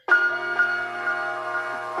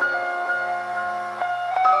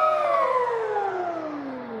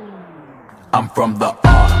I'm from the R, the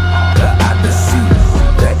I, the C,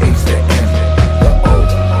 the H, the N, the O,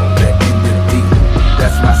 the N, the D.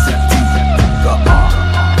 That's my city. The R,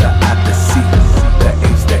 the I, the C, the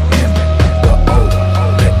H, the N, the O,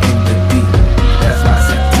 the N, the D. That's my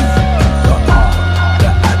city. The R,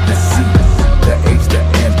 the I, the C, the H, the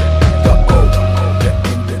N, the O, the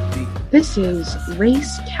N, the D. This is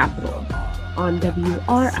Race Capital on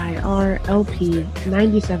WRIR-LP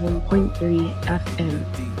 97.3 FM,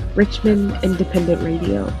 Richmond Independent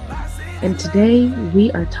Radio. And today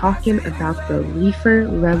we are talking about the reefer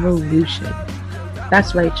revolution.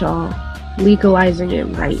 That's right, y'all. Legalizing it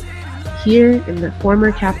right. Here in the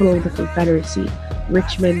former capital of the Confederacy,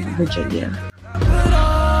 Richmond, Virginia.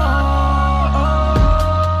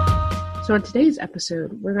 So in today's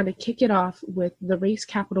episode, we're going to kick it off with the Race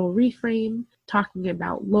Capital Reframe, talking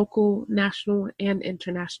about local, national, and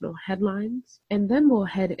international headlines. And then we'll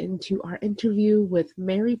head into our interview with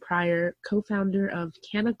Mary Pryor, co-founder of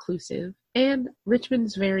CannaClusive, and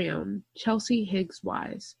Richmond's very own Chelsea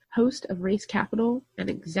Higgs-Wise, host of Race Capital and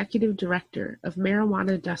executive director of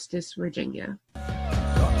Marijuana Justice Virginia.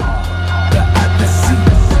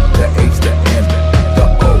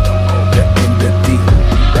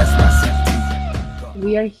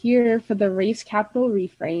 We are here for the Race Capital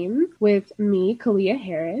Reframe with me, Kalia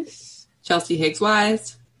Harris, Chelsea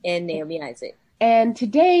Higgs-Wise, and Naomi Isaac. And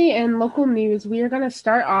today in local news, we are going to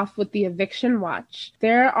start off with the eviction watch.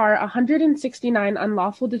 There are 169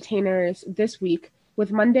 unlawful detainers this week,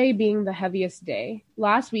 with Monday being the heaviest day.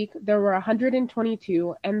 Last week, there were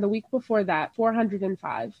 122, and the week before that,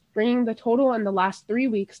 405, bringing the total in the last 3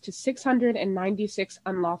 weeks to 696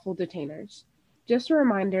 unlawful detainers. Just a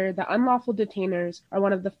reminder that unlawful detainers are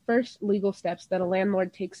one of the first legal steps that a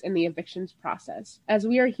landlord takes in the evictions process. As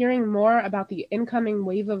we are hearing more about the incoming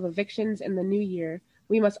wave of evictions in the new year,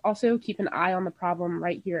 we must also keep an eye on the problem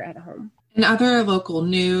right here at home. In other local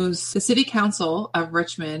news, the City Council of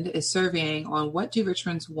Richmond is surveying on what do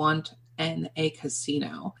Richmonds want in a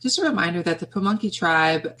casino. Just a reminder that the Pamunkey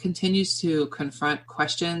tribe continues to confront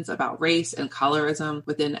questions about race and colorism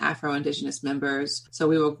within Afro-Indigenous members. So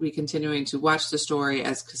we will be continuing to watch the story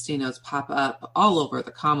as casinos pop up all over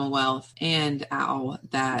the Commonwealth and how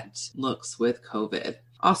that looks with COVID.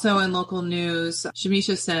 Also in local news,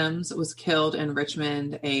 Shamisha Sims was killed in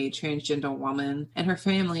Richmond, a transgender woman, and her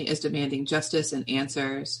family is demanding justice and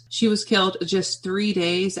answers. She was killed just 3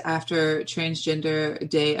 days after Transgender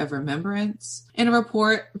Day of Remembrance. In a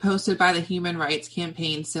report posted by the Human Rights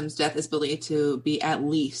Campaign, Sims' death is believed to be at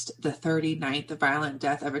least the 39th violent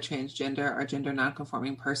death of a transgender or gender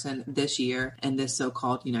nonconforming person this year in this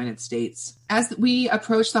so-called United States. As we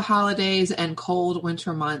approach the holidays and cold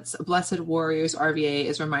winter months, Blessed Warriors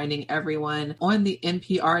RVA is reminding everyone on the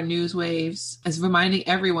NPR news waves, is reminding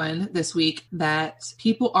everyone this week that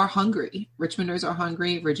people are hungry. Richmonders are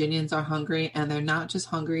hungry, Virginians are hungry, and they're not just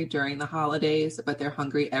hungry during the holidays, but they're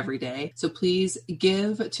hungry every day. So please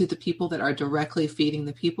give to the people that are directly feeding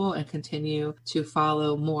the people and continue to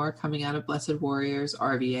follow more coming out of Blessed Warriors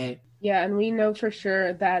RVA. Yeah, and we know for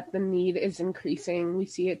sure that the need is increasing. We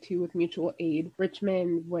see it too with mutual aid.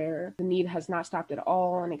 Richmond, where the need has not stopped at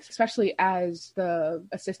all, and especially as the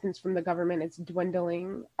assistance from the government is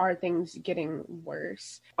dwindling, are things getting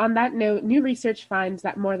worse. On that note, new research finds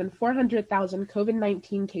that more than 400,000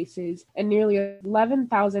 COVID-19 cases and nearly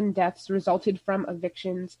 11,000 deaths resulted from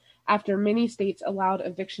evictions after many states allowed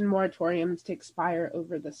eviction moratoriums to expire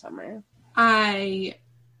over the summer. I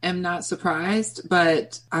am not surprised,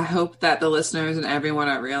 but I hope that the listeners and everyone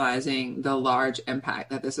are realizing the large impact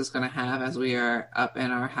that this is going to have as we are up in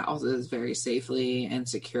our houses very safely and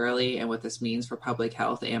securely, and what this means for public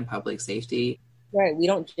health and public safety. Right. We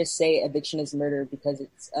don't just say eviction is murder because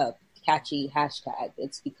it's a catchy hashtag.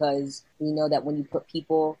 It's because we know that when you put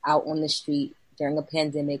people out on the street during a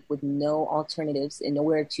pandemic with no alternatives and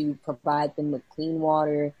nowhere to provide them with clean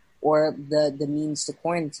water or the means to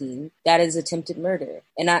quarantine, that is attempted murder.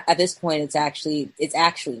 And at this point, it's actually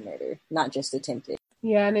murder, not just attempted.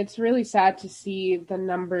 Yeah, and it's really sad to see the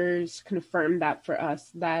numbers confirm that for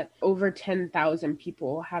us, that over 10,000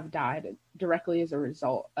 people have died directly as a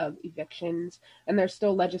result of evictions. And there's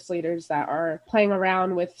still legislators that are playing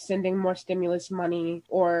around with sending more stimulus money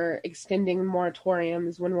or extending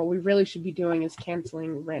moratoriums when what we really should be doing is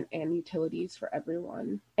canceling rent and utilities for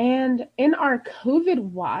everyone. And in our COVID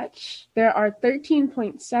watch, there are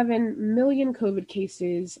 13.7 million COVID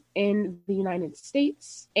cases in the United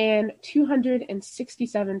States and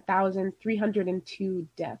 267,302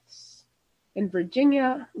 deaths. In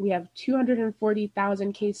Virginia, we have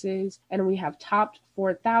 240,000 cases, and we have topped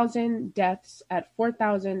 4,000 deaths at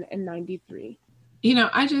 4,093.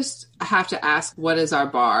 I just have to ask, what is our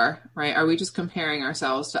bar, right? Are we just comparing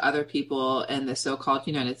ourselves to other people in the so-called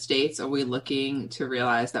United States? Are we looking to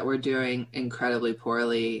realize that we're doing incredibly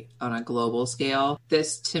poorly on a global scale?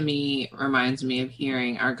 This, to me, reminds me of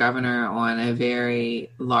hearing our governor on a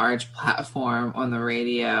very large platform on the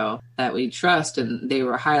radio that we trust, and they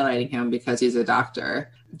were highlighting him because he's a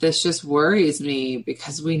doctor. This just worries me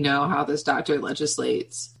because we know how this doctor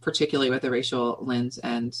legislates, particularly with the racial lens,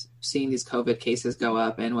 and seeing these COVID cases go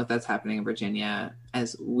up and what that's happening in Virginia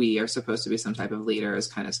as we are supposed to be some type of leader is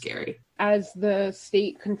kind of scary. As the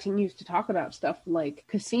state continues to talk about stuff like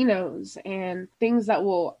casinos and things that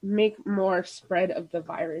will make more spread of the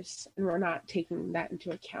virus, and we're not taking that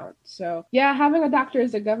into account. So yeah, having a doctor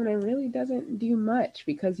as a governor really doesn't do much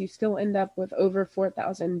because you still end up with over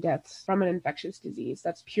 4,000 deaths from an infectious disease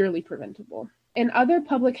that's purely preventable. In other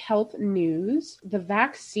public health news, the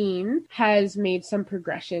vaccine has made some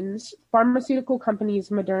progressions. Pharmaceutical companies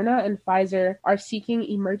Moderna and Pfizer are seeking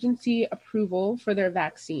emergency approval for their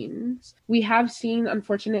vaccines. We have seen,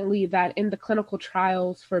 unfortunately, that in the clinical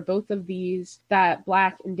trials for both of these, that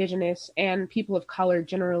Black, Indigenous, and people of color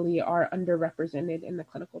generally are underrepresented in the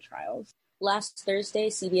clinical trials. Last Thursday,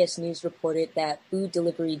 CBS News reported that food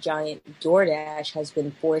delivery giant DoorDash has been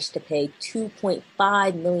forced to pay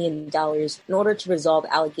 $2.5 million in order to resolve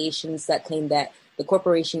allegations that claim that the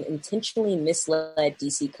corporation intentionally misled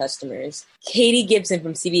DC customers. Katie Gibson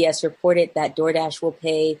from CBS reported that DoorDash will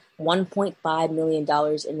pay $1.5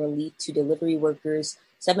 million in relief to delivery workers,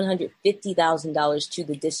 $750,000 to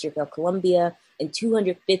the District of Columbia, and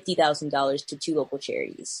 $250,000 to 2 local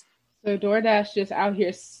charities. So DoorDash just out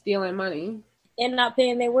here stealing money. And not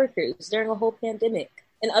paying their workers during a whole pandemic.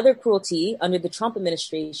 In other cruelty, under the Trump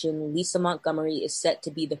administration, Lisa Montgomery is set to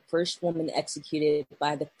be the first woman executed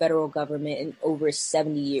by the federal government in over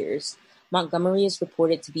 70 years. Montgomery is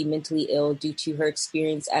reported to be mentally ill due to her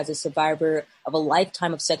experience as a survivor of a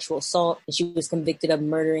lifetime of sexual assault, and she was convicted of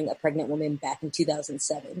murdering a pregnant woman back in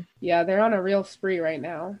 2007. Yeah, they're on a real spree right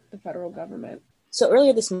now, the federal government. So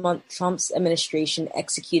earlier this month, Trump's administration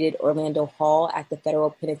executed Orlando Hall at the federal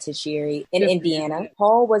penitentiary in Indiana.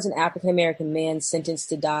 Hall was an African-American man sentenced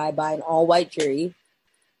to die by an all-white jury.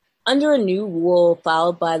 Under a new rule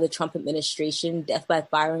filed by the Trump administration, death by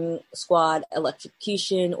firing squad,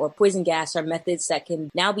 electrocution, or poison gas are methods that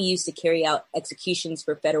can now be used to carry out executions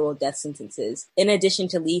for federal death sentences, in addition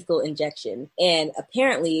to lethal injection. And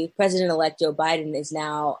apparently, President-elect Joe Biden is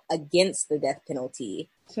now against the death penalty.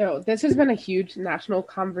 So this has been a huge national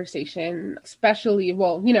conversation, especially,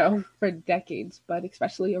 for decades, but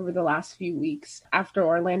especially over the last few weeks after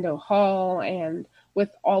Orlando Hall and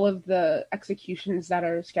with all of the executions that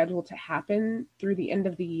are scheduled to happen through the end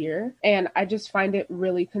of the year. And I just find it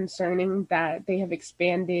really concerning that they have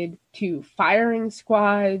expanded to firing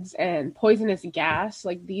squads and poisonous gas.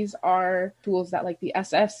 Like, these are tools that the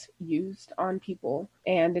SS used on people,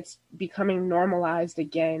 and it's becoming normalized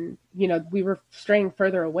again. We were straying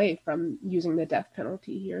further away from using the death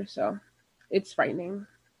penalty here, so it's frightening.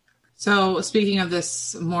 So speaking of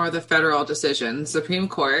this, more of the federal decision, Supreme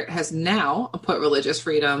Court has now put religious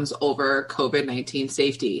freedoms over COVID-19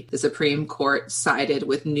 safety. The Supreme Court sided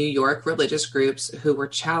with New York religious groups who were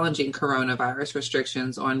challenging coronavirus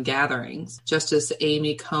restrictions on gatherings. Justice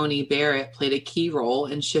Amy Coney Barrett played a key role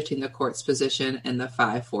in shifting the court's position in the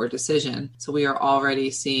 5-4 decision. So we are already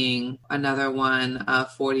seeing another one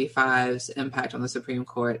of 45's impact on the Supreme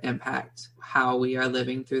Court impact how we are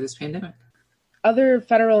living through this pandemic. Other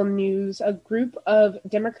federal news, a group of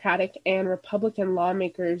Democratic and Republican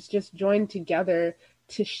lawmakers just joined together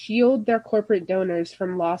to shield their corporate donors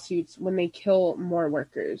from lawsuits when they kill more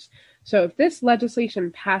workers. So if this legislation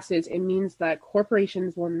passes, it means that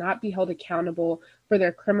corporations will not be held accountable for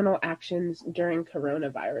their criminal actions during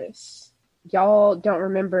coronavirus. Y'all don't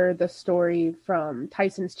remember the story from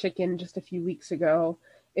Tyson's Chicken just a few weeks ago.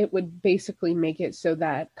 It would basically make it so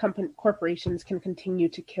that corporations can continue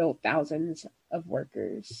to kill thousands of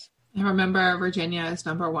workers. And remember, Virginia is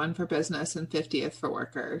number 1 for business and 50th for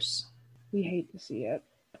workers. We hate to see it.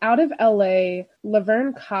 Out of LA,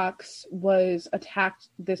 Laverne Cox was attacked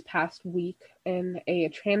this past week in a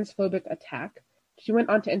transphobic attack. She went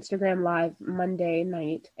onto Instagram Live Monday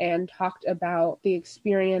night and talked about the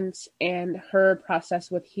experience and her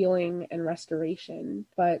process with healing and restoration.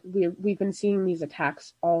 But we've been seeing these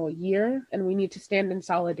attacks all year, and we need to stand in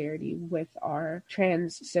solidarity with our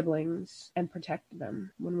trans siblings and protect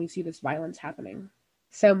them when we see this violence happening.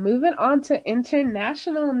 So moving on to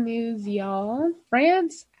international news, y'all.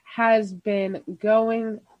 France has been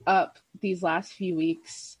going up these last few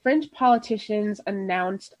weeks, French politicians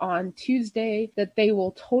announced on Tuesday that they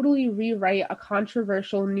will totally rewrite a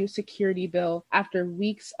controversial new security bill after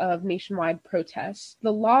weeks of nationwide protests.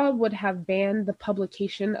 The law would have banned the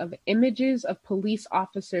publication of images of police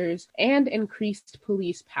officers and increased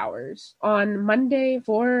police powers. On Monday,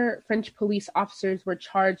 4 French police officers were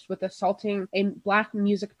charged with assaulting a Black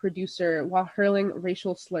music producer while hurling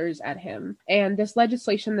racial slurs at him. And this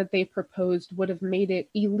legislation that they proposed would have made it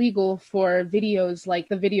illegal for videos like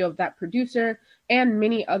the video of that producer and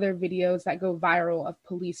many other videos that go viral of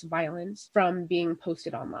police violence from being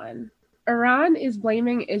posted online. Iran is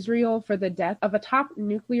blaming Israel for the death of a top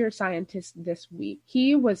nuclear scientist this week.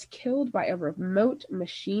 He was killed by a remote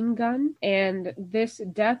machine gun, and this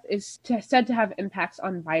death is said to have impacts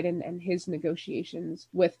on Biden and his negotiations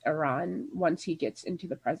with Iran once he gets into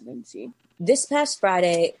the presidency. This past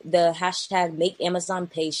Friday, the hashtag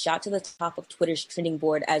 #MakeAmazonPay shot to the top of Twitter's trending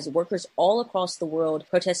board as workers all across the world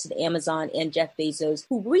protested Amazon and Jeff Bezos,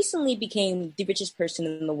 who recently became the richest person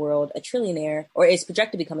in the world, a trillionaire, or is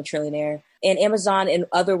projected to become a trillionaire. And Amazon and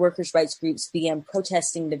other workers' rights groups began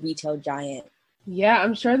protesting the retail giant. Yeah,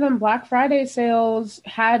 I'm sure them Black Friday sales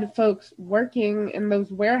had folks working in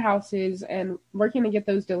those warehouses and working to get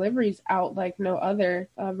those deliveries out like no other.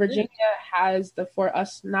 Virginia has the For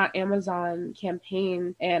Us Not Amazon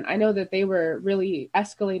campaign, and I know that they were really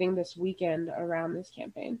escalating this weekend around this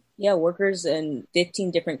campaign. Yeah, workers in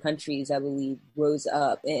 15 different countries, I believe, rose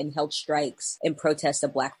up and held strikes in protest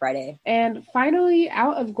of Black Friday. And finally,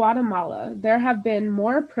 out of Guatemala, there have been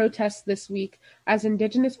more protests this week as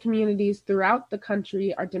indigenous communities throughout the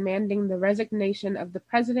country are demanding the resignation of the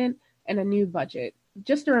president and a new budget.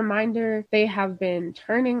 Just a reminder, they have been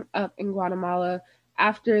turning up in Guatemala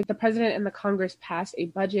after the president and the Congress passed a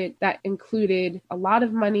budget that included a lot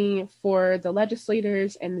of money for the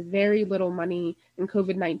legislators and very little money in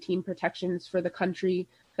COVID-19 protections for the country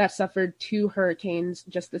that suffered 2 hurricanes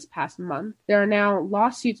just this past month. There are now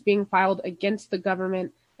lawsuits being filed against the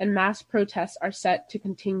government, and mass protests are set to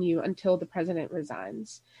continue until the president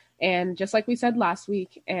resigns. And just like we said last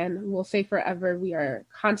week, and we'll say forever, we are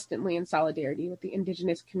constantly in solidarity with the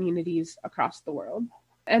indigenous communities across the world.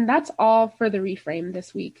 And that's all for the Reframe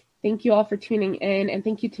this week. Thank you all for tuning in, and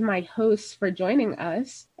thank you to my hosts for joining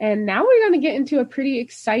us. And now we're going to get into a pretty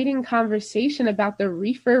exciting conversation about the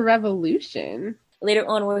reefer revolution. Later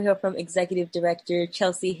on, we'll hear from Executive Director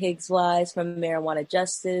Chelsea Higgs-Wise from Marijuana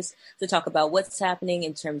Justice to talk about what's happening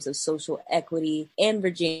in terms of social equity in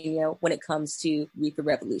Virginia when it comes to reefer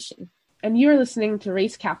revolution. And you're listening to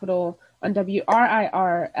Race Capital on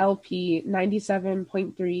WRIR LP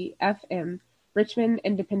 97.3 FM, Richmond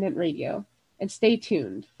Independent Radio. And stay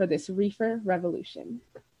tuned for this reefer revolution.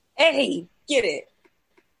 Hey, get it.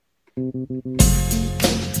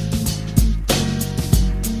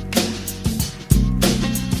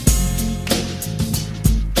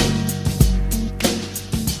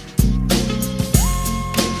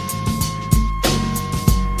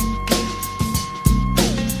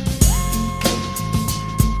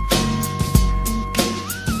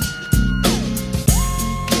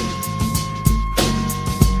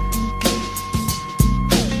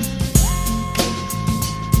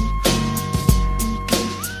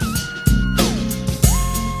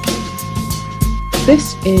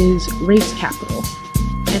 This is Race Capital,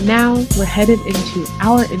 and now we're headed into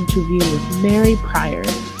our interview with Mary Pryor,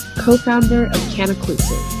 co-founder of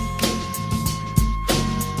Canaclusive.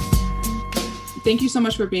 Thank you so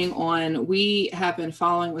much for being on. We have been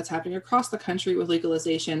following what's happening across the country with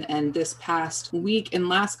legalization, and this past week and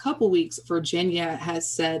last couple weeks, Virginia has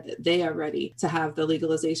said that they are ready to have the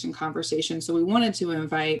legalization conversation. So we wanted to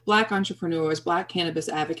invite Black entrepreneurs, Black cannabis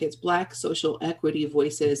advocates, Black social equity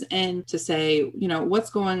voices, and to say, you know, what's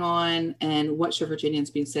going on and what should Virginians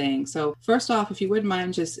be saying. So first off, if you wouldn't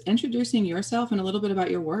mind just introducing yourself and a little bit about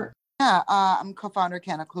your work. Yeah, I'm co-founder of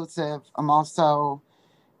Canaclusive. I'm also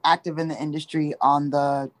active in the industry on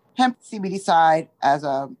the hemp CBD side as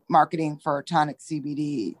a marketing for Tonic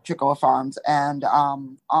CBD, Tricola Farms. And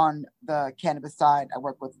on the cannabis side, I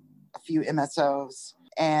work with a few MSOs,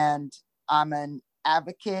 and I'm an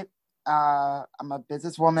advocate. I'm a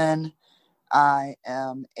businesswoman. I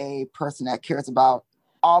am a person that cares about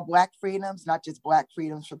all Black freedoms, not just Black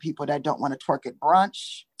freedoms for people that don't want to twerk at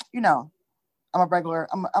brunch. You know, I'm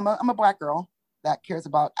a Black girl that cares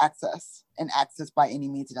about access and access by any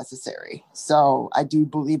means necessary. So I do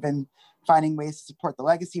believe in finding ways to support the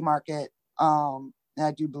legacy market. And I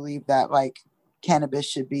do believe that like cannabis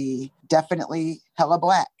should be definitely hella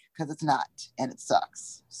Black, because it's not, and it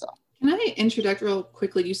sucks. So can I interject real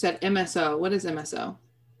quickly? You said MSO. What is MSO?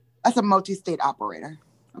 That's a multi-state operator.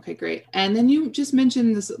 Okay, great. And then you just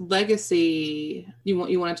mentioned this legacy. You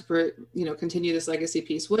wanted to continue this legacy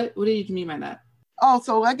piece. What do you mean by that? Oh,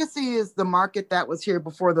 so legacy is the market that was here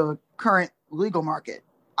before the current legal market.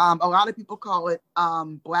 A lot of people call it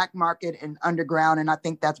black market and underground, and I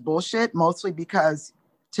think that's bullshit, mostly because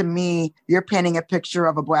to me, you're painting a picture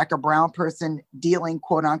of a black or brown person dealing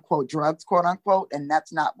quote unquote drugs, quote unquote, and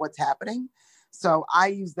that's not what's happening. So I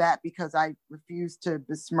use that because I refuse to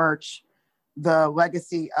besmirch the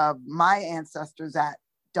legacy of my ancestors that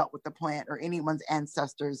dealt with the plant, or anyone's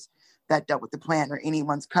ancestors that dealt with the plant, or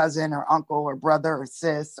anyone's cousin or uncle or brother or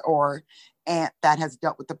sis or aunt that has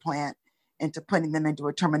dealt with the plant, into putting them into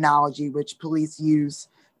a terminology which police use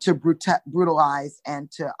to brutalize and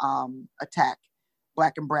to attack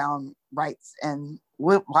black and brown rights and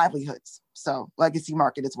livelihoods. So legacy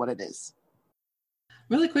market is what it is.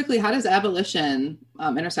 Really quickly, how does abolition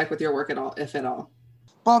intersect with your work at all, if at all?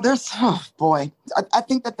 Well, I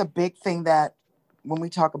think that the big thing that when we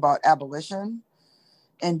talk about abolition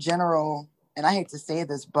in general, and I hate to say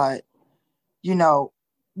this, but,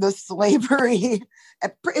 the slavery,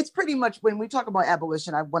 it's pretty much, when we talk about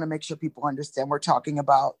abolition, I want to make sure people understand we're talking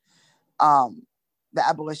about the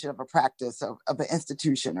abolition of a practice of an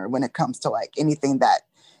institution, or when it comes to like anything that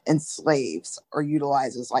enslaves or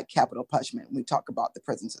utilizes like capital punishment. When we talk about the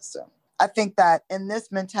prison system, I think that in this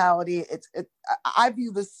mentality, I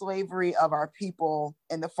view the slavery of our people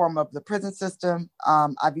in the form of the prison system.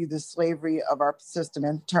 I view the slavery of our system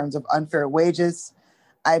in terms of unfair wages.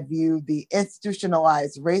 I view the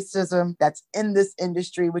institutionalized racism that's in this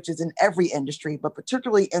industry, which is in every industry, but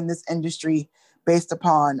particularly in this industry, based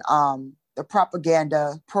upon the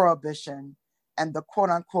propaganda, prohibition, and the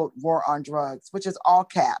quote unquote war on drugs, which is all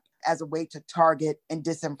cap, as a way to target and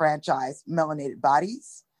disenfranchise melanated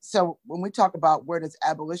bodies. So when we talk about where does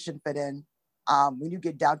abolition fit in, when you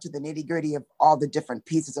get down to the nitty gritty of all the different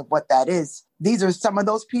pieces of what that is, these are some of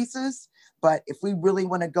those pieces. But if we really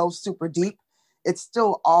want to go super deep, it's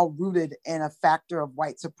still all rooted in a factor of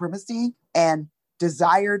white supremacy and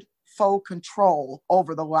desired faux control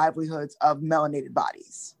over the livelihoods of melanated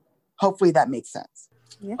bodies. Hopefully that makes sense.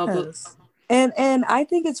 Yes. And I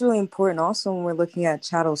think it's really important also when we're looking at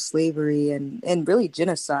chattel slavery and really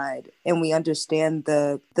genocide, and we understand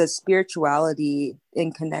the spirituality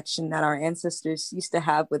and connection that our ancestors used to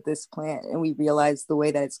have with this plant, and we realize the way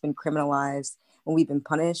that it's been criminalized and we've been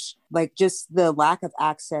punished, like just the lack of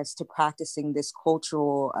access to practicing this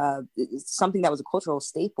cultural, something that was a cultural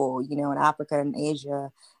staple, in Africa and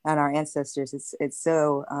Asia and our ancestors. It's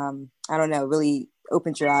so, I don't know, really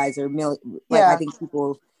opens your eyes, or I think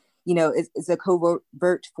people, it's a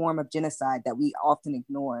covert form of genocide that we often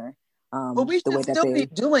ignore. But we should still be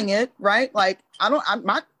doing it, right? Like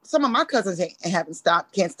some of my cousins haven't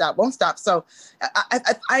stopped, can't stop, won't stop. So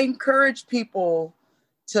I encourage people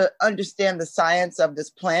to understand the science of this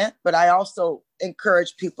plant, but I also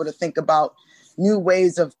encourage people to think about new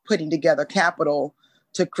ways of putting together capital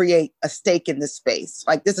to create a stake in this space.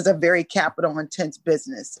 Like, this is a very capital intense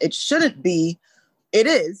business. It shouldn't be, it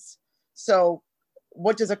is. So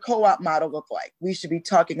what does a co-op model look like? We should be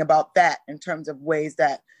talking about that in terms of ways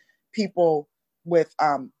that people with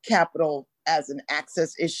capital as an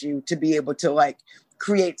access issue to be able to like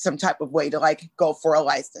create some type of way to like go for a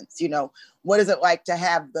license. What is it like to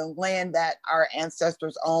have the land that our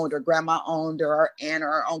ancestors owned or grandma owned or our aunt or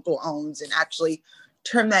our uncle owns, and actually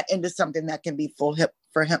turn that into something that can be for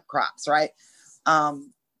hemp crops, right?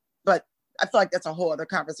 But I feel like that's a whole other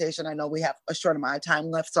conversation. I know we have a short amount of time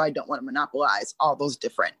left, so I don't want to monopolize all those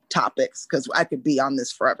different topics because I could be on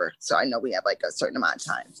this forever. So I know we have like a certain amount of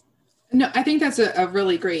time. No, I think that's a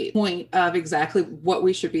really great point of exactly what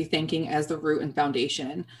we should be thinking as the root and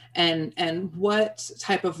foundation, and what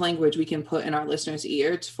type of language we can put in our listeners'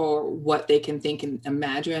 ears for what they can think and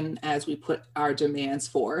imagine as we put our demands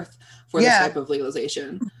forth for this type of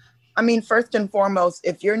legalization. I mean, first and foremost,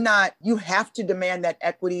 if you're not, you have to demand that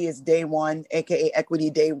equity is day one, aka equity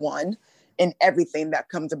day one, in everything that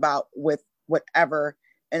comes about with whatever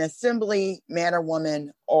an assembly man or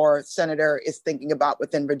woman or senator is thinking about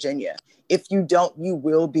within Virginia. If you don't, you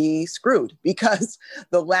will be screwed, because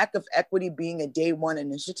the lack of equity being a day one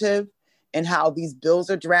initiative and how these bills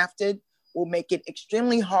are drafted will make it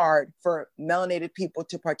extremely hard for melanated people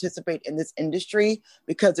to participate in this industry,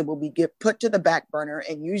 because it will be put to the back burner.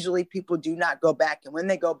 And usually people do not go back. And when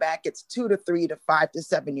they go back, it's 2 to 3 to 5 to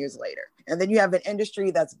 7 years later. And then you have an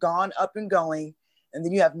industry that's gone up and going. And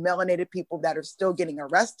then you have melanated people that are still getting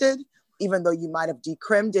arrested, even though you might have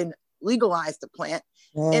decrimmed and legalize the plant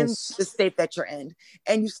in the state that you're in.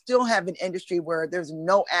 And you still have an industry where there's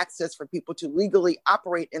no access for people to legally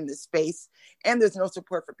operate in this space. And there's no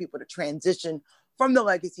support for people to transition from the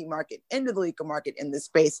legacy market into the legal market in this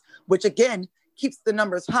space, which again, keeps the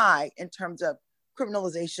numbers high in terms of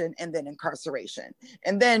criminalization and then incarceration.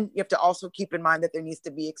 And then you have to also keep in mind that there needs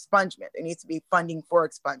to be expungement. There needs to be funding for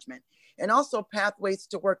expungement and also pathways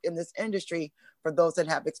to work in this industry for those that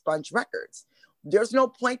have expunged records. There's no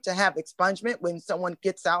point to have expungement when someone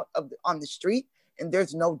gets out on the street and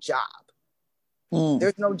there's no job.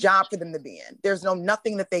 There's no job for them to be in. There's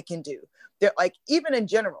nothing that they can do. They're like, even in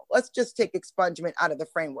general, let's just take expungement out of the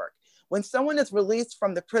framework. When someone is released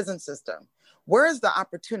from the prison system, where's the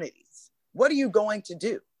opportunities? What are you going to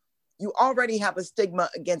do? You already have a stigma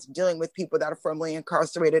against dealing with people that are firmly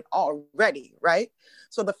incarcerated already, right?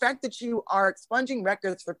 So the fact that you are expunging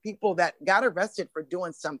records for people that got arrested for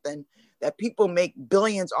doing something that people make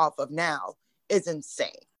billions off of now is insane.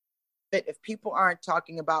 But if people aren't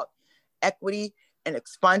talking about equity and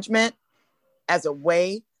expungement as a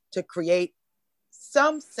way to create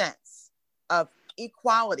some sense of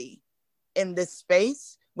equality in this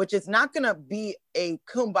space, which is not going to be a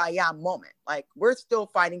kumbaya moment. Like, we're still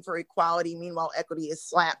fighting for equality. Meanwhile, equity is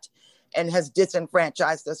slapped and has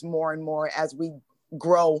disenfranchised us more and more as we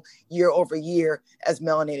grow year over year as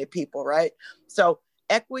melanated people, right? So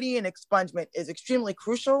equity and expungement is extremely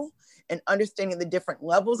crucial, and understanding the different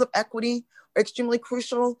levels of equity are extremely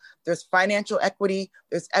crucial. There's financial equity,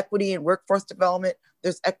 there's equity in workforce development,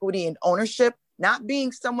 there's equity in ownership, not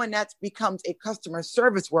being someone that becomes a customer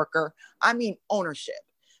service worker. I mean ownership.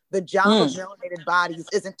 The job of melanated bodies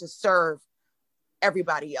isn't to serve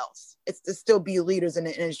everybody else. It's to still be leaders in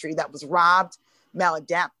an industry that was robbed,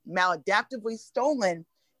 maladaptively stolen,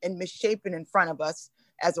 and misshapen in front of us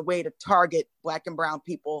as a way to target Black and brown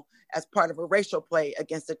people as part of a racial play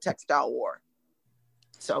against the textile war.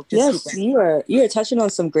 So just you are touching on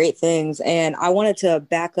some great things. And I wanted to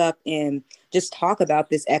back up and just talk about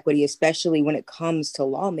this equity, especially when it comes to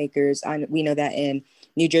lawmakers. We know that in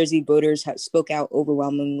New Jersey, voters spoke out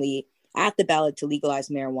overwhelmingly at the ballot to legalize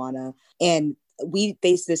marijuana. And we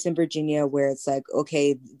face this in Virginia where it's like,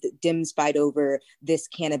 okay, the Dems fight over this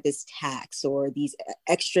cannabis tax or these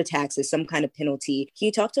extra taxes, some kind of penalty. Can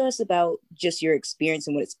you talk to us about just your experience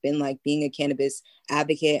and what it's been like being a cannabis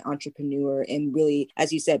advocate, entrepreneur, and really,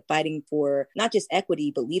 as you said, fighting for not just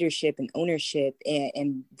equity, but leadership and ownership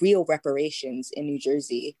and real reparations in New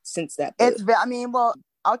Jersey since that vote? Well,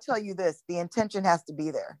 I'll tell you this, the intention has to be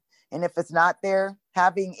there. And if it's not there,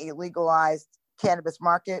 having a legalized cannabis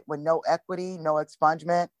market with no equity, no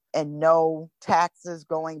expungement, and no taxes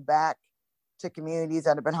going back to communities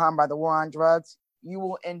that have been harmed by the war on drugs, you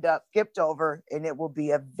will end up skipped over, and it will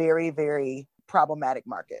be a very, very problematic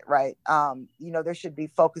market, right? There should be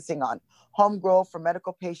focusing on home growth for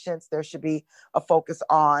medical patients. There should be a focus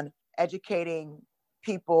on educating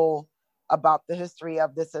people about the history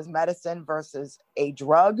of this as medicine versus a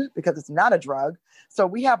drug, because it's not a drug. So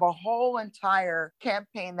we have a whole entire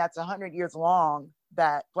campaign that's 100 years long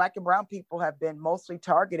that Black and brown people have been mostly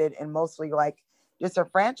targeted and mostly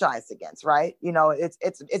disenfranchised against, right?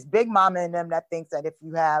 It's Big Mama and them that thinks that if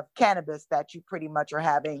you have cannabis that you pretty much are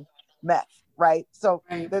having meth, right? So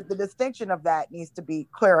the distinction of that needs to be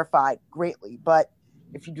clarified greatly. But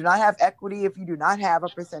if you do not have equity, if you do not have a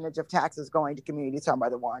percentage of taxes going to communities harmed by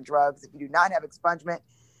the war on drugs, if you do not have expungement,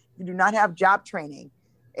 if you do not have job training,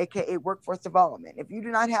 aka workforce development, if you do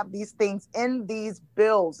not have these things in these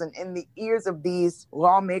bills and in the ears of these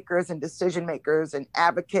lawmakers and decision makers and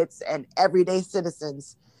advocates and everyday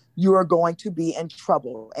citizens, you are going to be in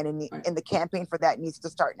trouble. And in the campaign for that needs to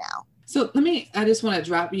start now. So I just want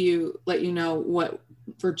to let you know what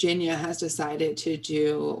Virginia has decided to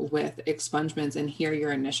do with expungements and hear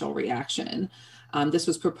your initial reaction. This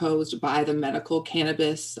was proposed by the medical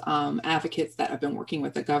cannabis advocates that have been working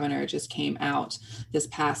with the governor. It just came out this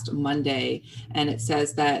past Monday. And it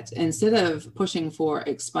says that instead of pushing for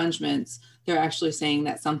expungements, they're actually saying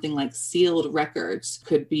that something like sealed records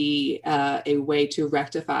could be a way to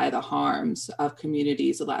rectify the harms of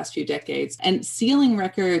communities the last few decades. And sealing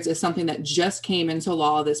records is something that just came into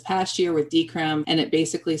law this past year with DCRIM. And it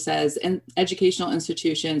basically says educational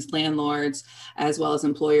institutions, landlords, as well as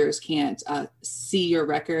employers can't see your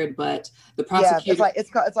record, but the prosecutor... Yeah,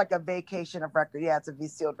 it's like a vacation of record. Yeah, it's a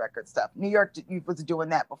sealed record stuff. New York was doing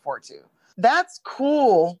that before too. That's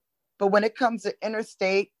cool. But when it comes to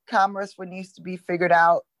interstate commerce, what needs to be figured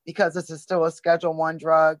out, because this is still a Schedule I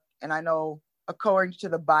drug, and I know according to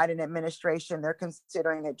the Biden administration, they're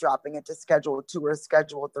considering it dropping it to Schedule II or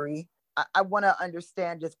Schedule III. I want to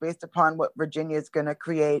understand, just based upon what Virginia is going to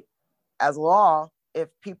create as law, if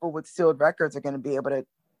people with sealed records are going to be able to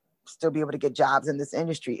still be able to get jobs in this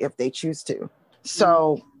industry if they choose to.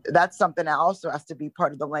 So that's something that also has to be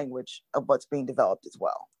part of the language of what's being developed as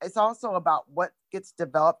well. It's also about what gets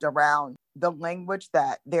developed around the language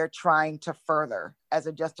that they're trying to further as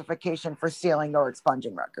a justification for sealing or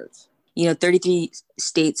expunging records. 33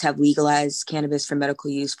 states have legalized cannabis for medical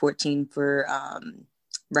use, 14 for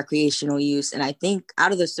recreational use. And I think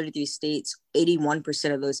out of those 33 states,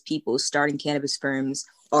 81% of those people starting cannabis firms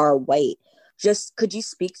are white. Just could you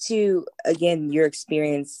speak to, again, your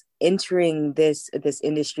experience entering this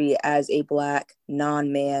industry as a Black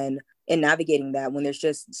non-man and navigating that when there's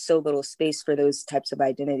just so little space for those types of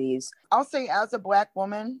identities? I'll say as a Black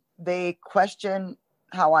woman, they question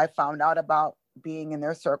how I found out about being in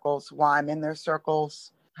their circles, why I'm in their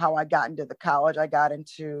circles, how I got into the college I got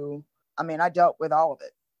into. I mean, I dealt with all of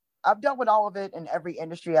it. I've dealt with all of it in every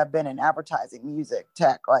industry I've been in: advertising, music,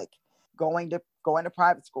 tech, like going to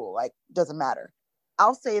private school, like doesn't matter.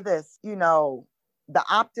 I'll say this, the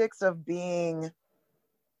optics of being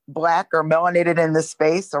Black or melanated in this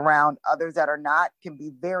space around others that are not can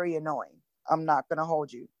be very annoying. I'm not going to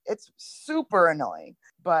hold you. It's super annoying,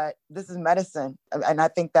 but this is medicine. And I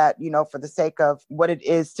think that, for the sake of what it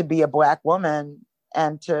is to be a Black woman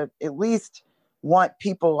and to at least want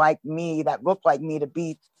people like me that look like me to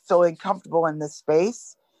be feeling comfortable in this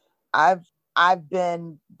space, I've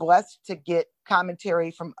been blessed to get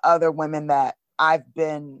commentary from other women that I've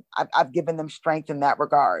given them strength in that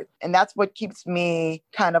regard. And that's what keeps me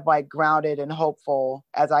kind of like grounded and hopeful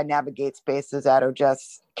as I navigate spaces that are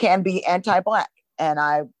can be anti-Black. And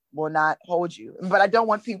I will not hold you. But I don't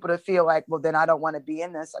want people to feel like, well, then I don't want to be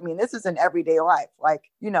in this. I mean, this is an everyday life. Like,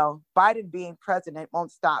 Biden being president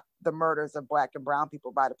won't stop the murders of Black and brown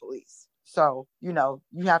people by the police. So, you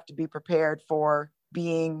have to be prepared for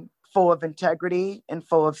being full of integrity and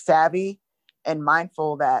full of savvy and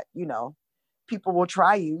mindful that, people will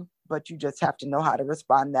try you, but you just have to know how to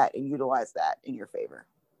respond to that and utilize that in your favor.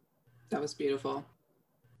 That was beautiful.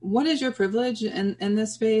 What is your privilege in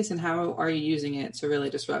this space, and how are you using it to really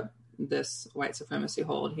disrupt this white supremacy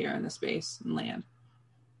hold here in the space and land?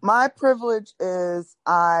 My privilege is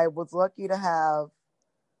I was lucky to have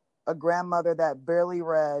a grandmother that barely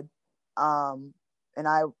read, and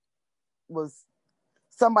I was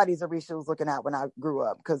somebody's Arisha was looking at when I grew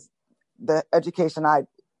up, because the education I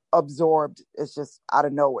absorbed is just out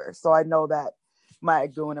of nowhere. So I know that my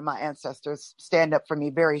Agun and my ancestors stand up for me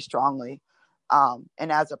very strongly.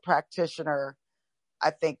 And as a practitioner, I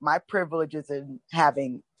think my privilege is in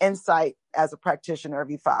having insight as a practitioner of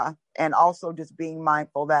Ifa, and also just being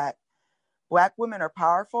mindful that Black women are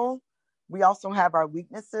powerful. We also have our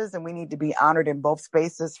weaknesses, and we need to be honored in both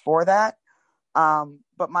spaces for that.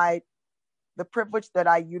 But the privilege that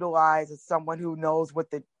I utilize as someone who knows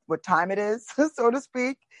what time it is, so to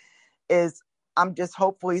speak, is I'm just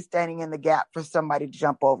hopefully standing in the gap for somebody to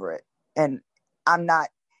jump over it. And I'm not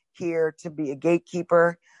here to be a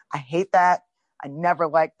gatekeeper. I hate that. I never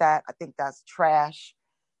liked that. I think that's trash.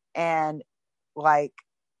 And I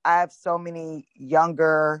have so many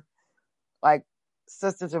younger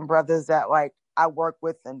sisters and brothers that I work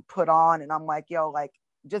with and put on, and I'm like, yo,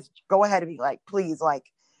 just go ahead and be please,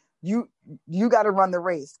 you got to run the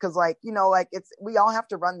race. Cause we all have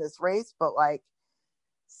to run this race, but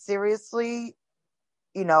seriously,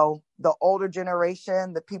 the older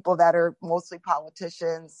generation, the people that are mostly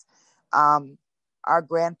politicians, our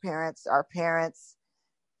grandparents, our parents,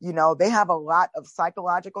 they have a lot of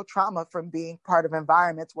psychological trauma from being part of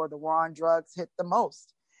environments where the war on drugs hit the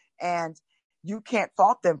most. And you can't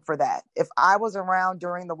fault them for that. If I was around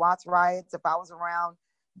during the Watts riots, if I was around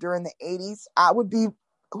during the 80s, I would be,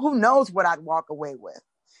 who knows what I'd walk away with.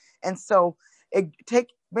 And so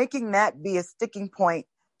making that be a sticking point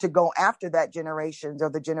to go after that generations or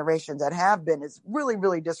the generations that have been is really,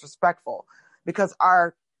 really disrespectful, because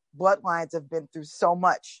our bloodlines have been through so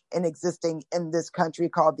much in existing in this country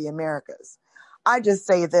called the Americas. I just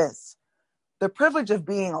say this: the privilege of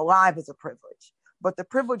being alive is a privilege, but the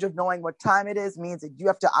privilege of knowing what time it is means that you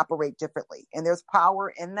have to operate differently. And there's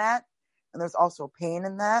power in that, and there's also pain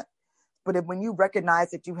in that. But when you recognize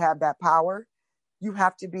that you have that power, you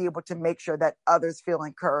have to be able to make sure that others feel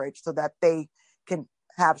encouraged so that they can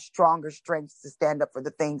have stronger strengths to stand up for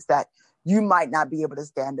the things that you might not be able to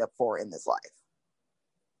stand up for in this life.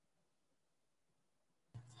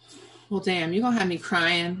 Well, damn, you're going to have me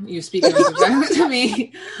crying. You speaking to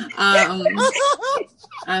me.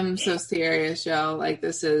 I'm so serious, yo.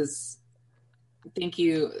 Thank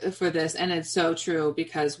you for this. And it's so true,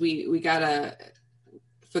 because we gotta,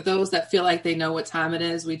 for those that feel like they know what time it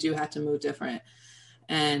is, we do have to move different.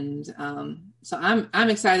 And So I'm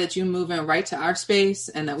excited that you move in right to our space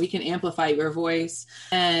and that we can amplify your voice.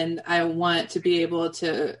 And I want to be able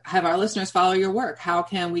to have our listeners follow your work. How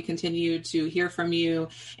can we continue to hear from you,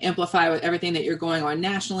 amplify with everything that you're going on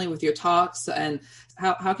nationally with your talks? And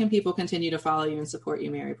how can people continue to follow you and support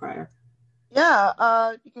you, Mary Pryor?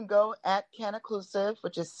 Yeah, you can go at Cannaclusive,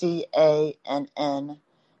 which is CANNACLUSIVE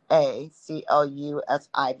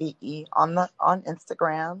on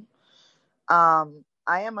Instagram.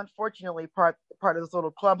 I am unfortunately part of this little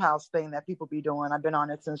clubhouse thing that people be doing. I've been on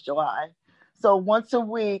it since July. So once a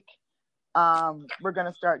week, we're going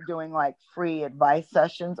to start doing like free advice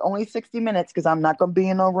sessions, only 60 minutes, because I'm not going to be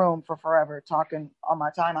in no room for forever talking on my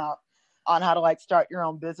time out on how to like start your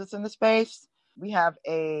own business in the space. We have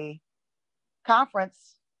a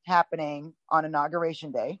conference happening on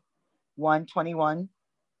Inauguration Day,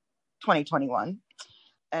 1/21/2021.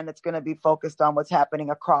 And it's going to be focused on what's happening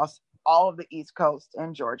across all of the East Coast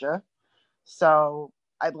and Georgia. So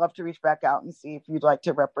I'd love to reach back out and see if you'd like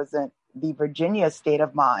to represent the Virginia state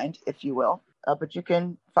of mind, if you will. But you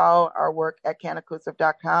can follow our work at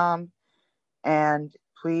cannaclusive.com. And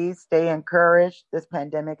please stay encouraged. This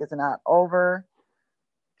pandemic is not over.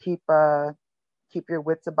 Keep your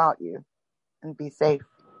wits about you and be safe.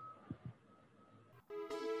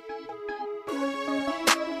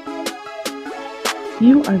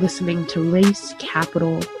 You are listening to Race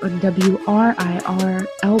Capital on WRIR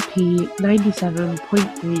LP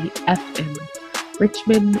 97.3 FM,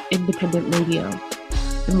 Richmond Independent Radio.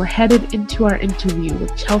 And we're headed into our interview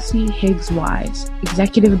with Chelsea Higgs Wise,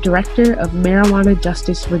 Executive Director of Marijuana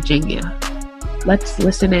Justice Virginia. Let's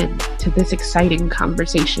listen in to this exciting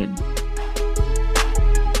conversation.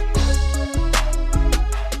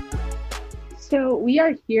 So we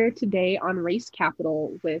are here today on Race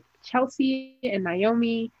Capital with Chelsea and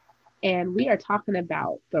Naomi, and we are talking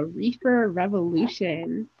about the reefer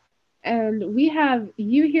revolution. And we have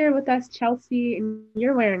you here with us, Chelsea, and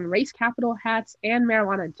you're wearing Race Capital hats and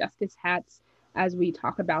Marijuana Justice hats as we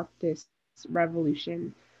talk about this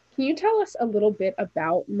revolution. Can you tell us a little bit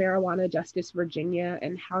about Marijuana Justice Virginia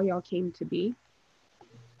and how y'all came to be?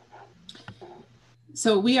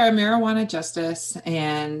 So we are Marijuana Justice,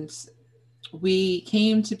 and we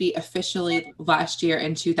came to be officially last year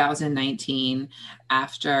in 2019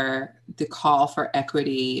 after the call for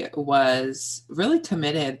equity was really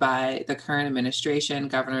committed by the current administration,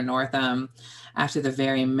 Governor Northam, after the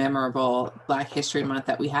very memorable Black History Month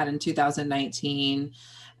that we had in 2019,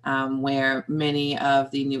 where many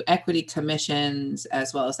of the new equity commissions,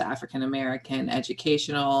 as well as the African American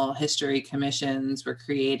Educational History Commissions, were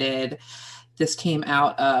created. This came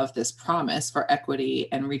out of this promise for equity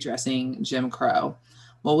and redressing Jim Crow.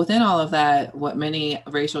 Well, within all of that, what many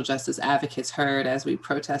racial justice advocates heard as we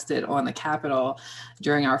protested on the Capitol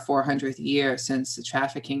during our 400th year since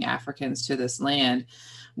trafficking Africans to this land,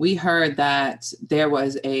 we heard that there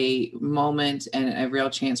was a moment and a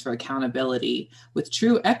real chance for accountability with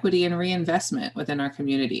true equity and reinvestment within our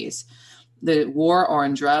communities. The war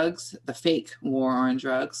on drugs, the fake war on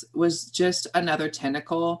drugs, was just another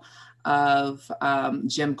tentacle of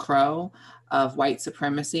Jim Crow, of white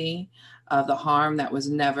supremacy, of the harm that was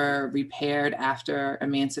never repaired after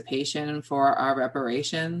emancipation for our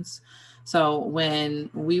reparations. So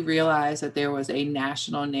when we realized that there was a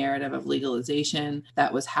national narrative of legalization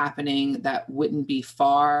that was happening that wouldn't be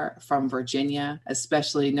far from Virginia,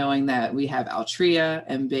 especially knowing that we have Altria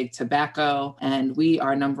and big tobacco, and we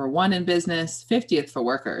are number one in business, 50th for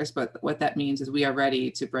workers. But what that means is we are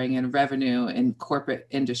ready to bring in revenue in corporate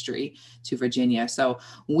industry to Virginia. So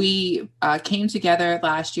we came together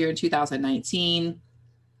last year in 2019.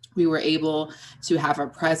 We were able to have a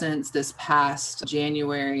presence this past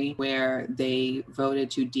January where they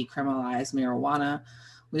voted to decriminalize marijuana.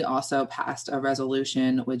 We also passed a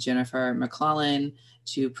resolution with Jennifer McClellan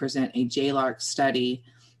to present a JLARC study.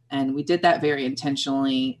 And we did that very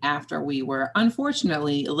intentionally after we were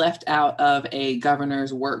unfortunately left out of a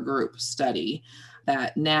governor's work group study.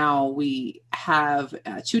 That now we have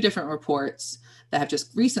two different reports that have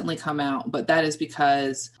just recently come out, but that is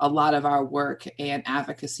because a lot of our work and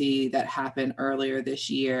advocacy that happened earlier this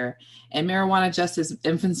year, and Marijuana Justice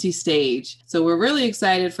infancy stage. So we're really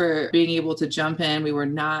excited for being able to jump in. We were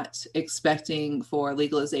not expecting for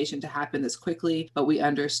legalization to happen this quickly, but we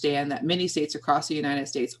understand that many states across the United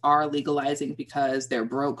States are legalizing because they're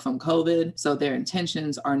broke from COVID. So their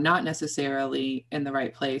intentions are not necessarily in the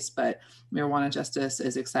right place, but Marijuana Justice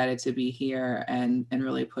is excited to be here and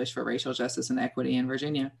really push for racial justice and equity in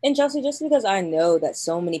Virginia. And Chelsea, just because I know that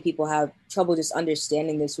so many people have trouble just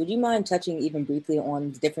understanding this, would you mind touching even briefly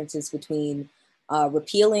on the differences between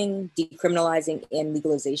repealing, decriminalizing, and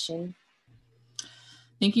legalization?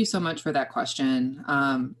 Thank you so much for that question.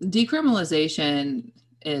 Decriminalization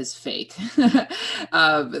is fake.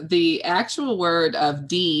 The actual word of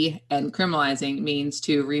de and criminalizing means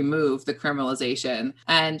to remove the criminalization.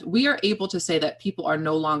 And we are able to say that people are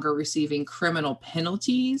no longer receiving criminal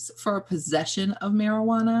penalties for possession of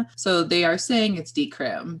marijuana. So they are saying it's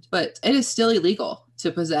decrimmed, but it is still illegal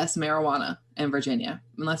to possess marijuana in Virginia.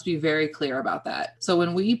 And let's be very clear about that. So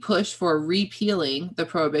when we push for repealing the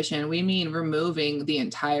prohibition, we mean removing the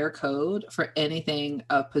entire code for anything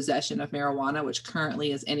of possession of marijuana, which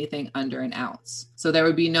currently is anything under an ounce. So there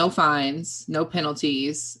would be no fines, no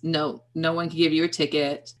penalties, no one could give you a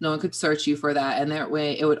ticket, no one could search you for that. And that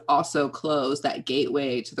way it would also close that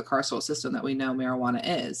gateway to the carceral system that we know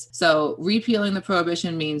marijuana is. So repealing the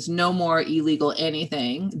prohibition means no more illegal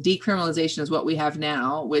anything. Decriminalization is what we have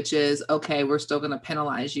now, which is, okay, we're still going to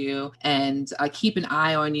penalize you and keep an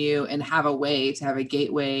eye on you and have a way to have a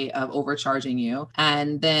gateway of overcharging you.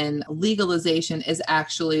 And then legalization is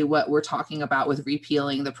actually what we're talking about with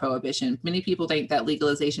repealing the prohibition. Many people think that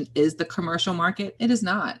legalization is the commercial market. It is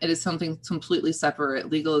not. It is something completely separate.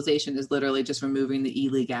 Legalization is literally just removing the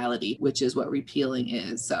illegality, which is what repealing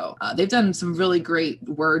is. So they've done some really great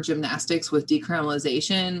word gymnastics with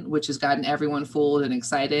decriminalization, which has gotten everyone fooled and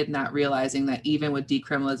excited, not realizing that even with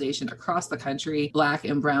decriminalization across the country, Black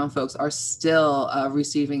and brown folks are still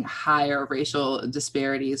receiving higher racial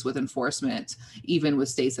disparities with enforcement, even with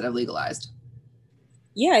states that have legalized.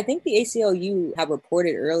 Yeah, I think the ACLU have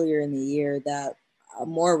reported earlier in the year that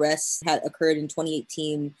more arrests had occurred in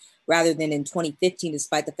 2018 rather than in 2015,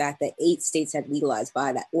 despite the fact that 8 states had legalized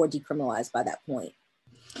by that or decriminalized by that point.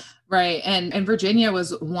 Right. And Virginia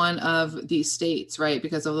was one of these states, right?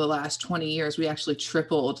 Because over the last 20 years, we actually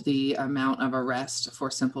tripled the amount of arrest for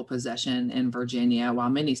simple possession in Virginia, while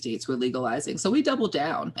many states were legalizing. So we doubled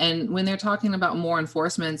down. And when they're talking about more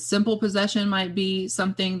enforcement, simple possession might be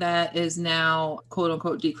something that is now, quote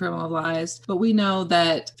unquote, decriminalized. But we know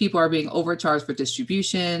that people are being overcharged for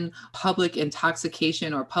distribution, public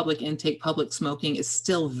intoxication or public intake, public smoking is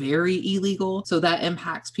still very illegal. So that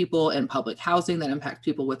impacts people in public housing, that impacts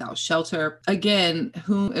people without shelter. Again,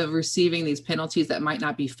 who are receiving these penalties that might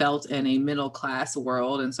not be felt in a middle class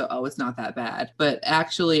world. And so, oh, it's not that bad. But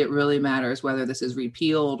actually, it really matters whether this is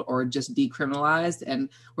repealed or just decriminalized. And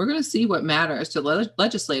we're going to see what matters to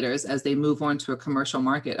legislators as they move on to a commercial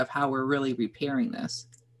market of how we're really repairing this.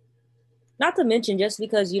 Not to mention, just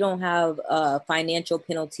because you don't have a financial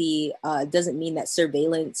penalty doesn't mean that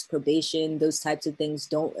surveillance, probation, those types of things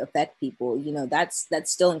don't affect people. You know, that's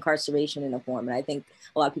still incarceration in a form. And I think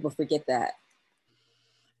a lot of people forget that.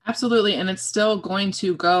 Absolutely. And it's still going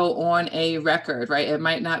to go on a record, right? It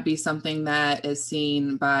might not be something that is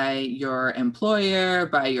seen by your employer,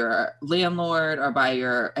 by your landlord, or by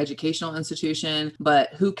your educational institution, but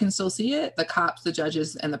who can still see it? The cops, the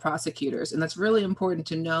judges, and the prosecutors. And that's really important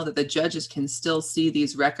to know that the judges can still see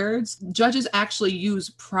these records. Judges actually use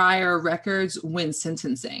prior records when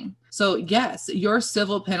sentencing. So yes, your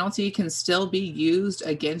civil penalty can still be used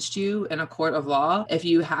against you in a court of law if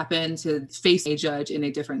you happen to face a judge in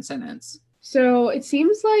a different sentence. So it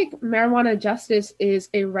seems like Marijuana Justice is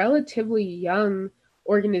a relatively young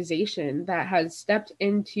organization that has stepped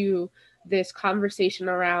into this conversation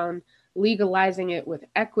around legalizing it with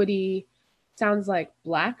equity. Sounds like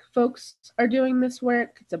Black folks are doing this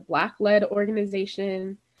work. It's a Black-led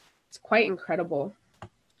organization. It's quite incredible.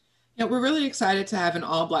 Yeah, we're really excited to have an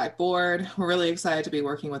all-Black board. We're really excited to be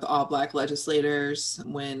working with all-Black legislators.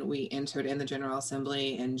 When we entered in the General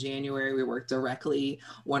Assembly in January, we worked directly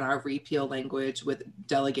on our repeal language with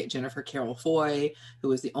Delegate Jennifer Carroll Foy,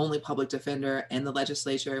 who is the only public defender in the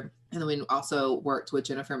legislature. And then we also worked with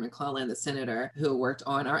Jennifer McClellan, the senator, who worked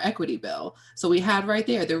on our equity bill. So we had right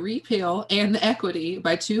there the repeal and the equity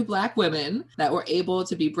by 2 Black women that were able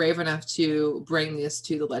to be brave enough to bring this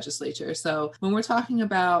to the legislature. So when we're talking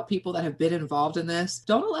about people that have been involved in this,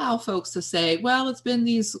 don't allow folks to say, well, it's been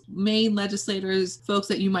these main legislators, folks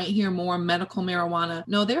that you might hear more medical marijuana.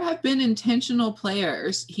 No, there have been intentional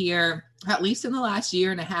players here, at least in the last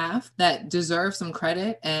year and a half, that deserve some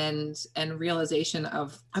credit and realization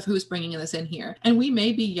of who's bringing this in here. And we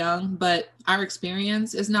may be young, but our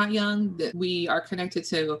experience is not young. That we are connected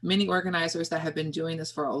to many organizers that have been doing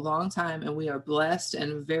this for a long time, and we are blessed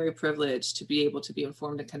and very privileged to be able to be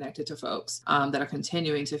informed and connected to folks that are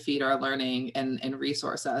continuing to feed our learning and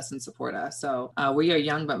resource us and support us. So we are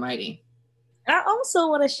young but mighty. I also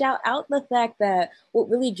want to shout out the fact that what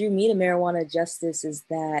really drew me to Marijuana Justice is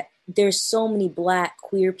that there's so many Black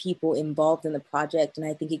queer people involved in the project. And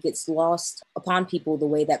I think it gets lost upon people the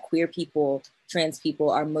way that queer people, trans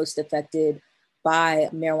people are most affected by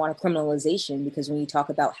marijuana criminalization, because when you talk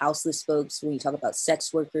about houseless folks, when you talk about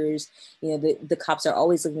sex workers, the cops are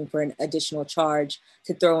always looking for an additional charge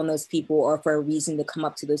to throw on those people or for a reason to come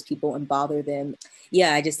up to those people and bother them.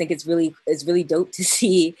 Yeah, I just think it's really dope to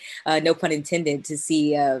see, no pun intended, to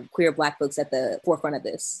see queer Black folks at the forefront of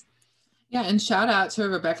this. Yeah, and shout out to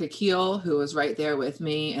Rebecca Keel, who was right there with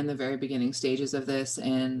me in the very beginning stages of this,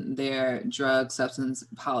 and their drug substance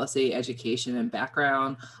policy education and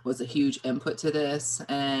background was a huge input to this.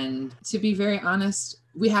 And to be very honest,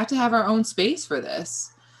 we have to have our own space for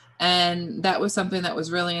this. And that was something that was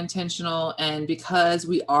really intentional. And because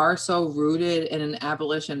we are so rooted in an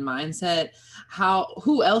abolition mindset,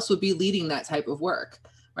 who else would be leading that type of work?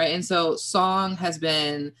 Right. And so song has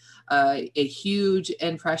been a huge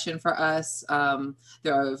impression for us.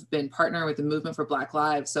 There have been partnering with the Movement for Black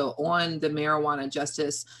Lives. So on the Marijuana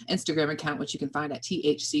Justice Instagram account, which you can find at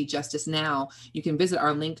THC Justice Now, you can visit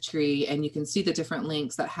our link tree and you can see the different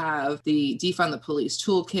links that have the Defund the Police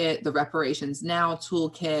Toolkit, the Reparations Now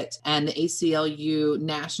Toolkit, and the ACLU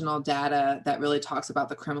national data that really talks about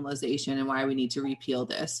the criminalization and why we need to repeal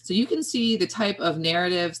this. So you can see the type of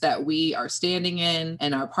narratives that we are standing in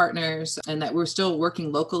and our partners, and that we're still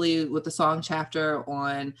working locally with the song chapter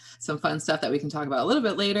on some fun stuff that we can talk about a little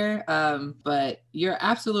bit later. But you're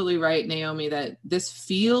absolutely right, Naomi, that this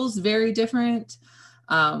feels very different.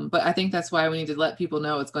 But I think that's why we need to let people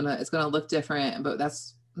know it's gonna look different. But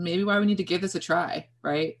that's maybe why we need to give this a try,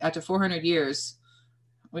 right? After 400 years,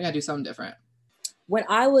 we gotta do something different. When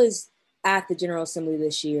I was at the General Assembly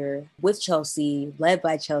this year with Chelsea, led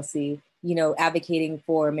by Chelsea, advocating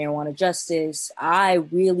for marijuana justice, I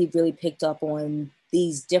really, really picked up on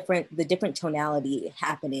the different tonality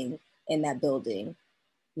happening in that building.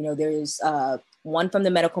 There's one from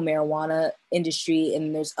the medical marijuana industry,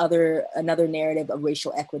 and there's another narrative of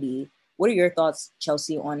racial equity. What are your thoughts,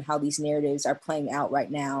 Chelsea, on how these narratives are playing out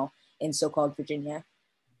right now in so-called Virginia?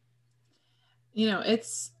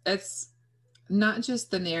 It's not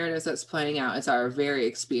just the narratives that's playing out, it's our very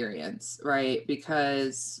experience, right?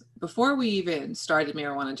 Because before we even started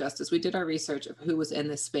Marijuana Justice, we did our research of who was in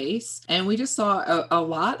this space, and we just saw a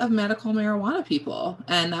lot of medical marijuana people.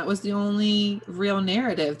 And that was the only real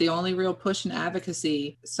narrative, the only real push and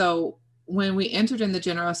advocacy. So when we entered in the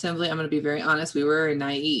General Assembly, I'm going to be very honest, we were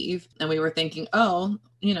naive and we were thinking,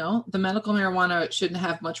 the medical marijuana shouldn't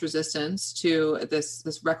have much resistance to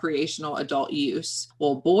this recreational adult use.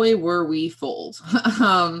 Well, boy, were we fooled.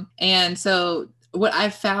 And so what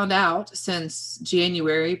I've found out since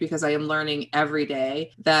January, because I am learning every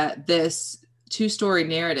day, that this two-story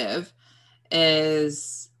narrative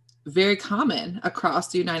is very common across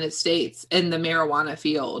the United States in the marijuana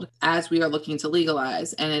field as we are looking to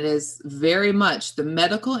legalize. And it is very much the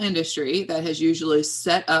medical industry that has usually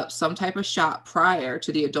set up some type of shop prior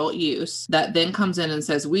to the adult use that then comes in and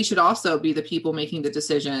says, we should also be the people making the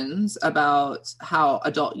decisions about how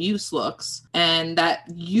adult use looks. And that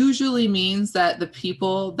usually means that the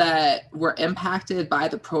people that were impacted by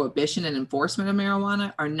the prohibition and enforcement of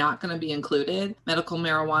marijuana are not going to be included. Medical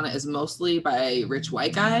marijuana is mostly by rich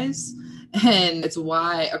white guys. And it's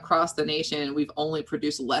why across the nation, we've only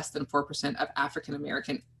produced less than 4% of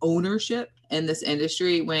African-American ownership in this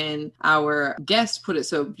industry, when our guest put it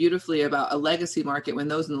so beautifully about a legacy market, when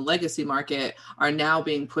those in the legacy market are now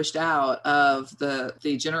being pushed out of the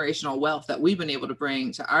generational wealth that we've been able to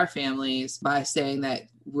bring to our families by saying that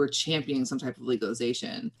we're championing some type of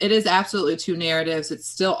legalization. It is absolutely two narratives. It's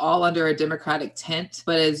still all under a Democratic tent,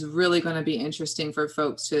 but it's really going to be interesting for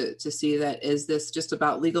folks to see that, is this just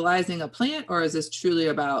about legalizing a plant, or is this truly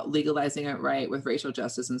about legalizing it right with racial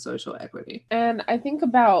justice and social equity? And I think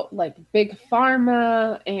about like big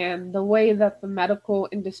pharma and the way that the medical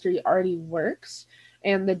industry already works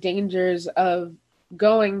and the dangers of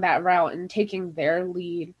going that route and taking their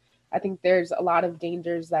lead. I think there's a lot of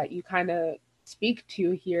dangers that you kind of speak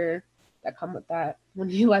to here that come with that when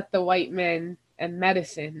you let the white men and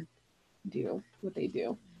medicine do what they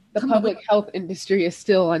do. The public health industry is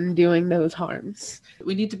still undoing those harms.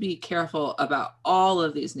 We need to be careful about all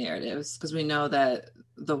of these narratives, because we know that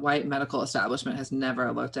the white medical establishment has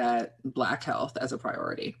never looked at Black health as a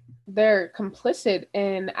priority. They're complicit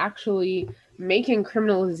in actually making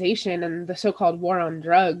criminalization and the so-called war on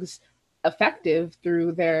drugs effective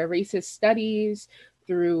through their racist studies,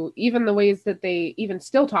 through even the ways that they even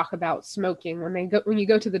still talk about smoking when you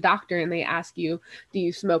go to the doctor and they ask you, do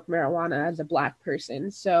you smoke marijuana as a Black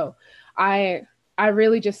person? So I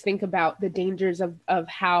really just think about the dangers of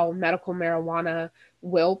how medical marijuana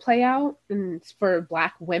will play out, and for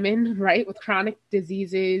Black women, right, with chronic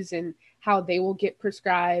diseases, and how they will get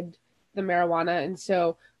prescribed the marijuana. And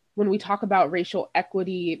so when we talk about racial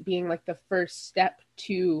equity being like the first step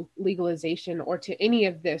to legalization or to any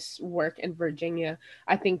of this work in Virginia,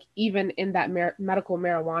 I think even in that medical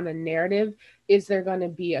marijuana narrative, is there going to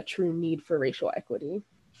be a true need for racial equity?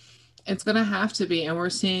 It's going to have to be. And we're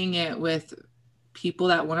seeing it with people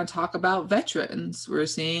that want to talk about veterans. We're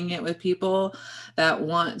seeing it with people that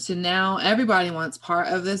want to now, everybody wants part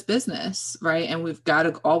of this business, right? And we've got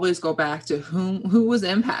to always go back to who was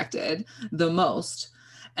impacted the most.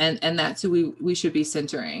 And that's who we should be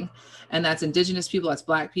centering. And that's Indigenous people, that's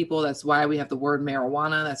Black people. That's why we have the word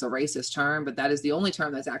marijuana. That's a racist term, but that is the only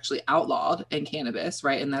term that's actually outlawed in cannabis,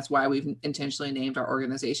 right? And that's why we've intentionally named our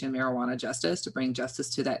organization Marijuana Justice, to bring justice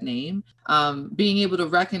to that name. Being able to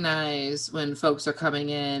recognize when folks are coming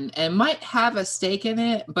in and might have a stake in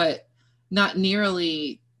it, but not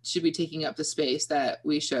nearly should be taking up the space that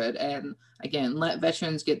we should. And again, let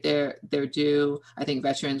veterans get their due. I think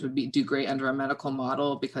veterans would do great under a medical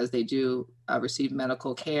model because they do receive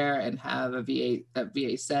medical care and have a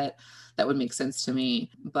VA set. That would make sense to me.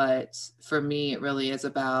 But for me, it really is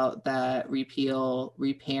about that repeal,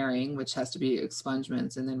 repairing, which has to be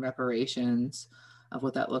expungements, and then reparations of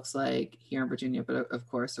what that looks like here in Virginia, but of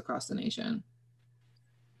course across the nation.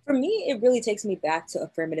 For me, it really takes me back to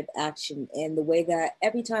affirmative action and the way that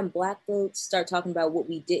every time Black folks start talking about what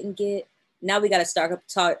we didn't get, now we got to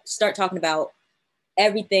start talking about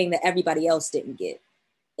everything that everybody else didn't get.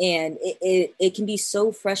 And it can be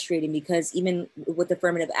so frustrating because even with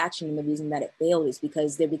affirmative action, the reason that it failed is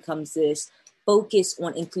because there becomes this focus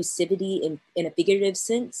on inclusivity in a figurative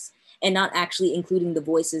sense, and not actually including the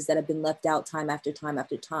voices that have been left out time after time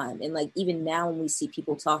after time. And like, even now when we see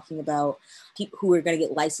people talking about people who are gonna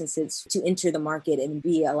get licenses to enter the market and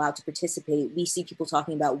be allowed to participate, we see people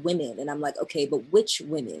talking about women. And I'm like, okay, but which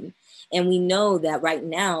women? And we know that right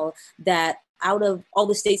now that out of all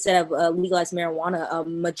the states that have legalized marijuana, a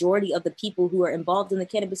majority of the people who are involved in the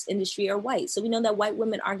cannabis industry are white. So we know that white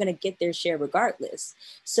women aren't going to get their share regardless.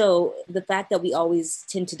 So the fact that we always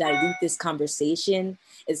tend to dilute this conversation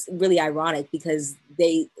is really ironic because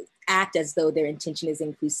they act as though their intention is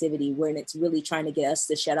inclusivity, when it's really trying to get us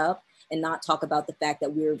to shut up and not talk about the fact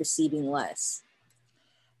that we're receiving less.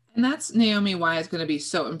 And that's, Naomi, why it's going to be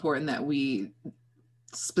so important that we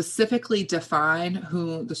specifically define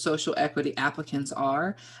who the social equity applicants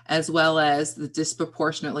are, as well as the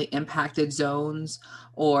disproportionately impacted zones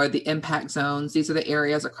or the impact zones. These are the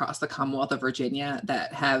areas across the Commonwealth of Virginia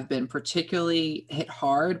that have been particularly hit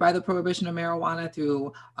hard by the prohibition of marijuana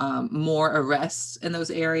through more arrests in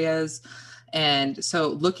those areas. And so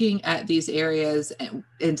looking at these areas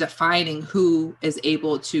and defining who is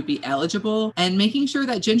able to be eligible, and making sure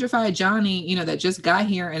that gentrified Johnny, that just got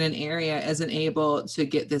here in an area, isn't able to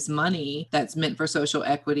get this money that's meant for social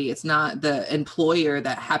equity. It's not the employer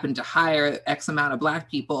that happened to hire X amount of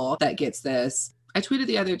Black people that gets this. I tweeted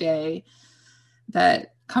the other day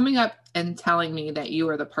that coming up and telling me that you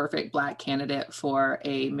are the perfect Black candidate for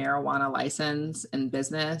a marijuana license in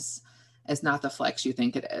business is not the flex you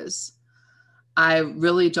think it is. I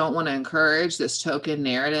really don't want to encourage this token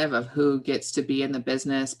narrative of who gets to be in the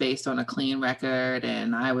business based on a clean record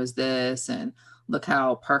and I was this and look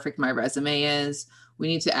how perfect my resume is. We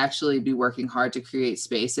need to actually be working hard to create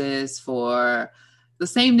spaces for the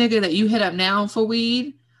same nigga that you hit up now for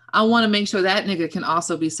weed. I want to make sure that nigga can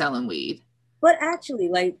also be selling weed. But actually,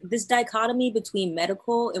 like, this dichotomy between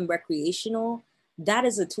medical and recreational, that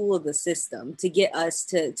is a tool of the system to get us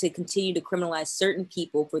to continue to criminalize certain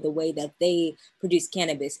people for the way that they produce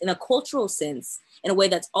cannabis in a cultural sense, in a way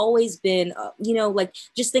that's always been, like,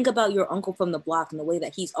 just think about your uncle from the block and the way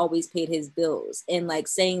that he's always paid his bills, and like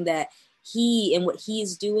saying that he and what he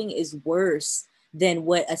is doing is worse than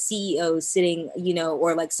what a CEO is sitting,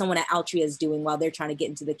 or like someone at Altria is doing while they're trying to get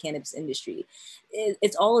into the cannabis industry.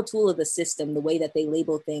 It's all a tool of the system, the way that they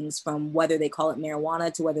label things, from whether they call it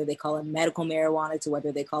marijuana to whether they call it medical marijuana to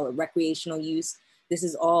whether they call it recreational use. This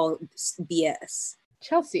is all BS.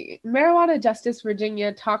 Chelsea, Marijuana Justice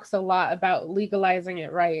Virginia talks a lot about legalizing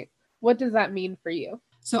it right. What does that mean for you?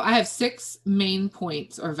 So I have 6 main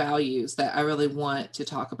points or values that I really want to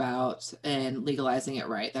talk about in legalizing it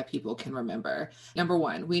right that people can remember. Number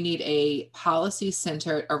 1, we need a policy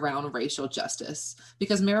centered around racial justice,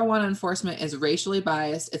 because marijuana enforcement is racially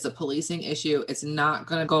biased. It's a policing issue. It's not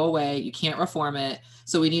going to go away. You can't reform it.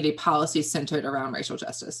 So we need a policy centered around racial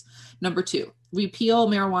justice. Number 2, repeal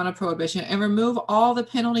marijuana prohibition and remove all the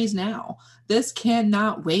penalties now. This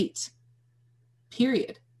cannot wait.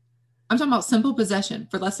 Period. I'm talking about simple possession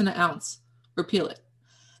for less than an ounce. Repeal it.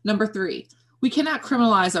 Number 3, We cannot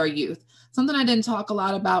criminalize our youth. Something I didn't talk a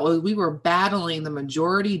lot about was we were battling the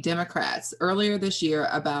majority Democrats earlier this year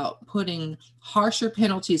about putting harsher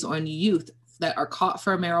penalties on youth that are caught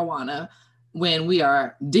for marijuana when we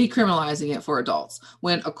are decriminalizing it for adults.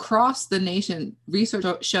 When across the nation,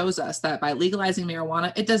 research shows us that by legalizing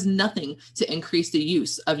marijuana, it does nothing to increase the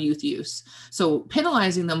use of youth use. So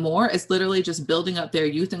penalizing them more is literally just building up their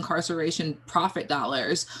youth incarceration profit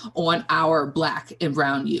dollars on our Black and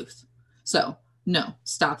brown youth. So no,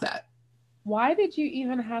 stop that. Why did you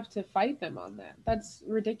even have to fight them on that? That's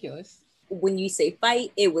ridiculous. When you say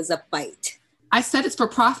fight, it was a fight. I said it's for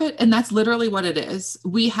profit, and that's literally what it is.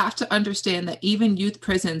 We have to understand that even youth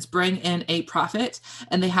prisons bring in a profit,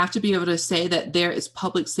 and they have to be able to say that there is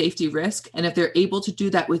public safety risk. And if they're able to do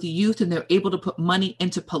that with youth, and they're able to put money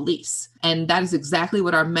into police. And that is exactly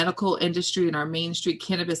what our medical industry and our Main Street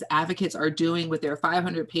cannabis advocates are doing with their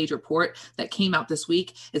 500-page report that came out this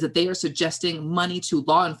week, is that they are suggesting money to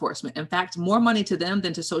law enforcement. In fact, more money to them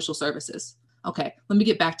than to social services. Okay, let me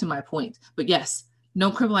get back to my point. But yes,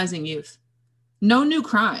 no criminalizing youth. No new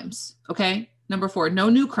crimes, okay? Number 4, no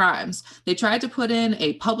new crimes. They tried to put in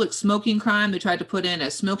a public smoking crime. They tried to put in a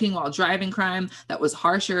smoking while driving crime that was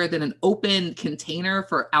harsher than an open container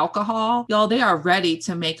for alcohol. Y'all, they are ready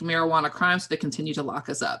to make marijuana crimes, so they continue to lock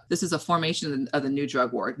us up. This is a formation of the new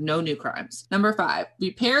drug war. No new crimes. Number 5,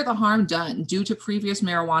 repair the harm done due to previous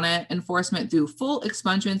marijuana enforcement through full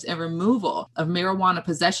expungements and removal of marijuana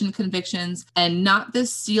possession convictions, and not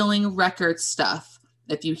this sealing record stuff.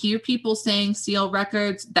 If you hear people saying seal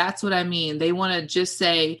records, that's what I mean. They want to just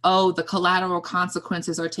say, oh, the collateral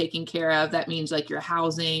consequences are taken care of. That means like your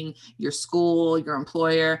housing, your school, your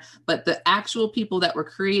employer. But the actual people that were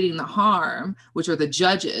creating the harm, which are the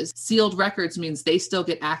judges, sealed records means they still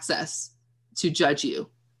get access to judge you.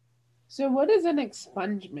 So what is an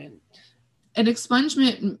expungement? An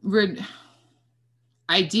expungement would...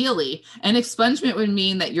 Ideally, an expungement would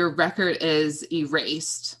mean that your record is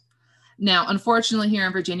erased. Now, unfortunately, here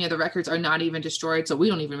in Virginia, the records are not even destroyed, so we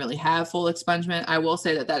don't even really have full expungement. I will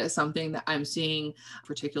say that that is something that I'm seeing,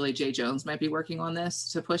 particularly Jay Jones might be working on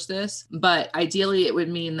this to push this. But ideally, it would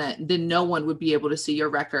mean that then no one would be able to see your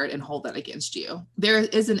record and hold that against you. There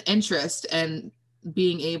is an interest in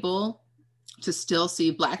being able to still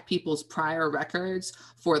see Black people's prior records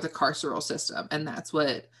for the carceral system, and that's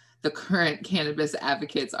what the current cannabis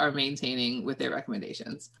advocates are maintaining with their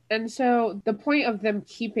recommendations. And so the point of them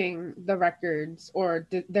keeping the records, or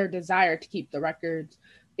their desire to keep the records,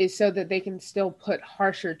 is so that they can still put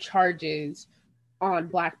harsher charges on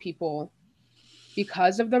Black people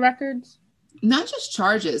because of the records? Not just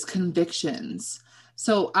charges, convictions.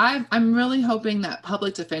 So I'm really hoping that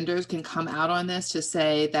public defenders can come out on this to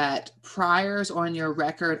say that priors on your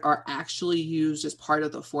record are actually used as part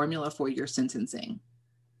of the formula for your sentencing.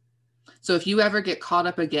 So if you ever get caught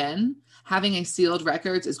up again, having a sealed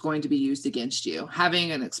records is going to be used against you.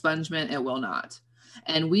 Having an expungement, it will not.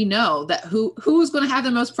 And we know that who is going to have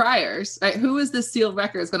the most priors, right? Who is the sealed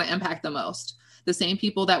records going to impact the most? The same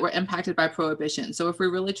people that were impacted by prohibition. So if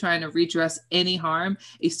we're really trying to redress any harm,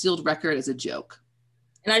 a sealed record is a joke.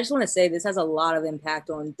 And I just want to say this has a lot of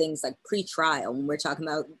impact on things like pre-trial, when we're talking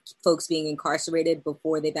about folks being incarcerated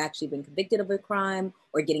before they've actually been convicted of a crime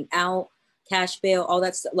or getting out. Cash bail, all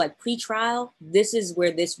that stuff, like pre-trial, this is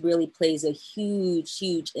where this really plays a huge,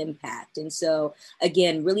 huge impact. And so,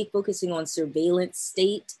 again, really focusing on surveillance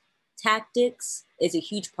state tactics is a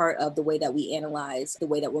huge part of the way that we analyze the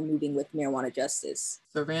way that we're moving with marijuana justice.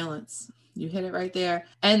 Surveillance. You hit it right there.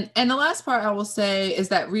 And the last part I will say is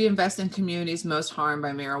that reinvest in communities most harmed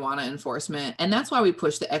by marijuana enforcement. And that's why we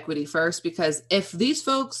push the equity first, because if these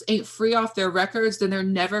folks ain't free off their records, then they're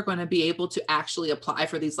never going to be able to actually apply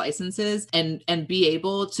for these licenses and be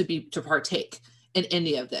able to partake in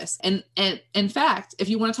any of this. And in fact, if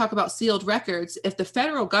you want to talk about sealed records, if the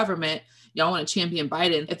federal government, y'all want to champion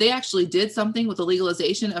Biden, if they actually did something with the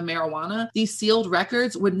legalization of marijuana, these sealed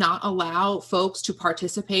records would not allow folks to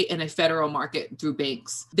participate in a federal market through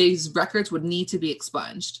banks. These records would need to be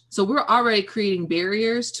expunged. So we're already creating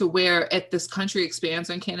barriers to where if this country expands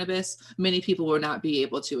on cannabis, many people will not be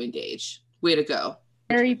able to engage. Way to go.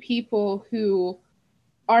 Very people who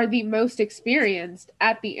are the most experienced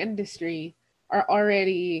at the industry are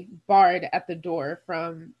already barred at the door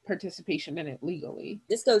from participation in it legally.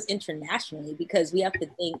 This goes internationally because we have to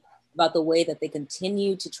think about the way that they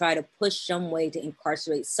continue to try to push some way to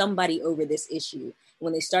incarcerate somebody over this issue.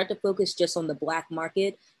 When they start to focus just on the Black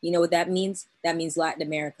market, you know what that means? That means Latin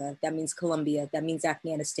America, that means Colombia, that means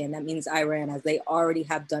Afghanistan, that means Iran, as they already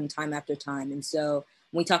have done time after time. And so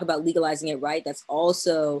when we talk about legalizing it right, that's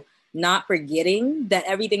also not forgetting that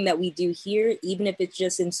everything that we do here, even if it's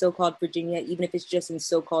just in so-called Virginia, even if it's just in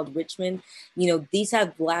so-called Richmond, these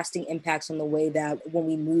have lasting impacts on the way that when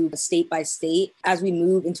we move state by state, as we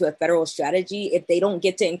move into a federal strategy, if they don't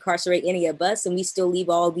get to incarcerate any of us and we still leave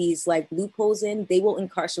all these like loopholes in, they will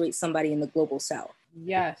incarcerate somebody in the global South.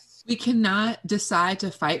 Yes. We cannot decide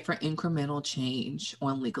to fight for incremental change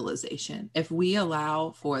on legalization. If we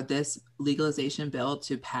allow for this legalization bill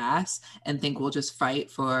to pass and think we'll just fight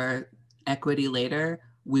for equity later,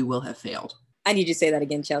 we will have failed. I need you to say that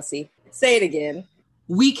again, Chelsea. Say it again.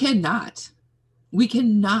 We cannot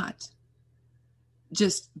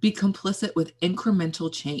just be complicit with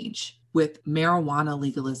incremental change with marijuana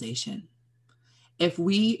legalization. If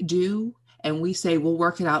we do, and we say we'll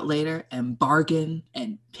work it out later and bargain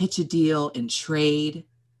and pitch a deal and trade,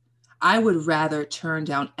 I would rather turn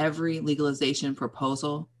down every legalization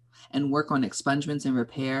proposal and work on expungements and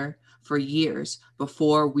repair for years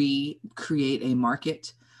before we create a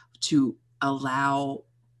market to allow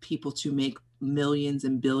people to make millions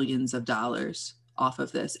and billions of dollars off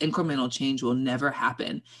of this. Incremental change will never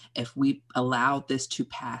happen if we allow this to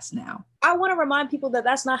pass now. I want to remind people that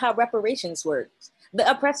that's not how reparations works. The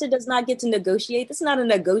oppressor does not get to negotiate. This is not a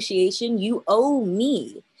negotiation. You owe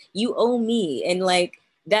me. You owe me. And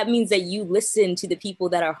that means that you listen to the people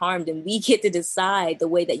that are harmed and we get to decide the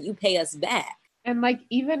way that you pay us back. And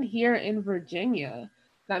even here in Virginia,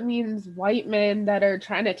 that means white men that are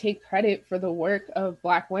trying to take credit for the work of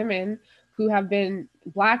Black women who have been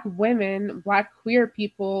Black women, Black queer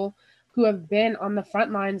people who have been on the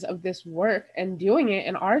front lines of this work and doing it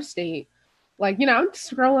in our state. I'm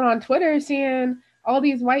scrolling on Twitter seeing all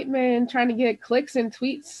these white men trying to get clicks and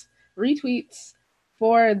tweets, retweets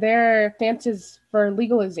for their stances for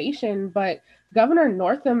legalization. But Governor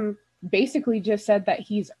Northam basically just said that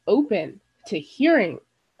he's open to hearing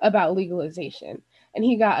about legalization. And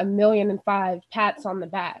he got 1.5 million pats on the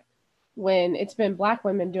back when it's been Black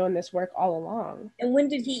women doing this work all along. And when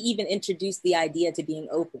did he even introduce the idea to being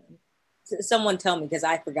open? Someone tell me, because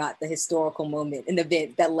I forgot the historical moment and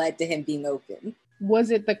event that led to him being open.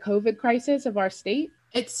 Was it the COVID crisis of our state?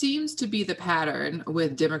 It seems to be the pattern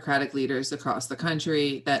with Democratic leaders across the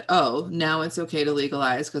country that, now it's okay to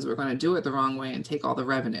legalize because we're going to do it the wrong way and take all the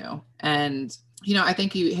revenue. And, I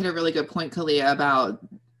think you hit a really good point, Kalia, about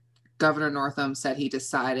Governor Northam said he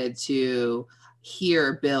decided to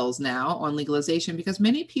hear bills now on legalization because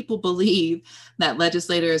many people believe that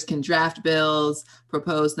legislators can draft bills,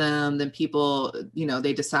 propose them, then people,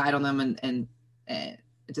 they decide on them and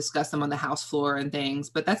discuss them on the House floor and things,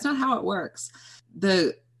 but that's not how it works.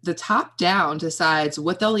 The top down decides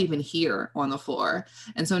what they'll even hear on the floor.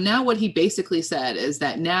 And so now what he basically said is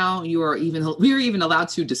that now we're even allowed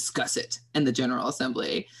to discuss it in the General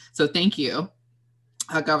Assembly. So thank you,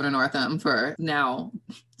 Governor Northam, for now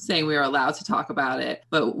saying we are allowed to talk about it.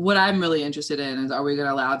 But what I'm really interested in is, are we going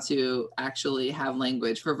to allow to actually have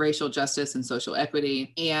language for racial justice and social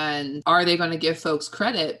equity? And are they going to give folks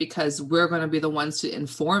credit because we're going to be the ones to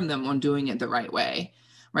inform them on doing it the right way?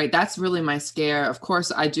 Right. That's really my scare. Of course,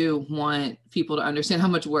 I do want people to understand how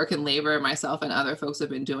much work and labor myself and other folks have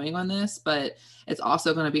been doing on this, but it's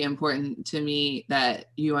also going to be important to me that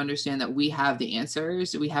you understand that we have the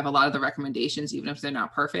answers. We have a lot of the recommendations, even if they're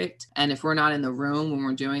not perfect. And if we're not in the room when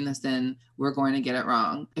we're doing this, then we're going to get it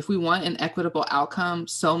wrong. If we want an equitable outcome,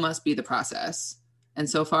 so must be the process. And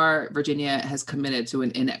so far, Virginia has committed to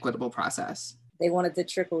an inequitable process. They wanted to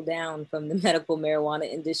trickle down from the medical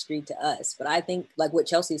marijuana industry to us. But I think, like what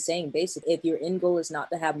Chelsea's saying, basically, if your end goal is not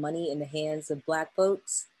to have money in the hands of Black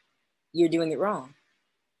folks, you're doing it wrong.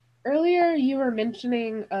 Earlier, you were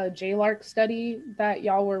mentioning a JLARC study that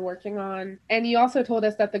y'all were working on. And you also told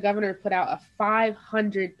us that the governor put out a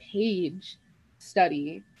 500-page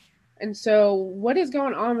study. And so what is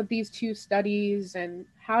going on with these two studies and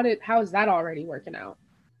how is that already working out?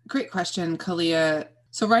 Great question, Kalia.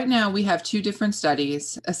 So right now we have two different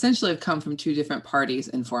studies, essentially have come from two different parties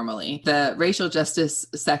informally, the racial justice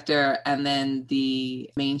sector and then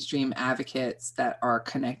the mainstream advocates that are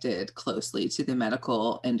connected closely to the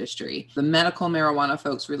medical industry. The medical marijuana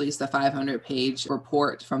folks released a 500-page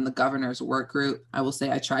report from the governor's work group. I will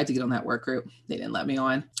say I tried to get on that work group. They didn't let me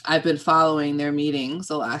on. I've been following their meetings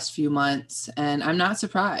the last few months, and I'm not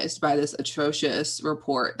surprised by this atrocious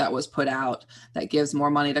report that was put out that gives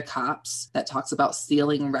more money to cops, that talks about stealing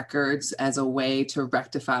records as a way to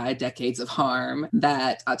rectify decades of harm,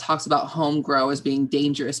 that talks about home grow as being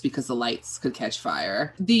dangerous because the lights could catch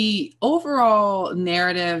fire. The overall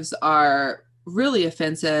narratives are really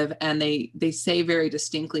offensive, and they say very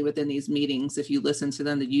distinctly within these meetings, if you listen to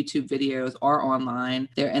them, the YouTube videos are online,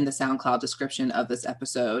 they're in the SoundCloud description of this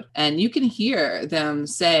episode, and you can hear them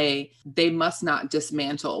say they must not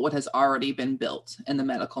dismantle what has already been built in the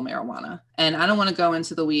medical marijuana. And I don't want to go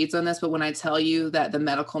into the weeds on this, but when I tell you that the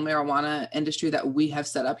medical marijuana industry that we have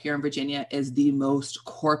set up here in Virginia is the most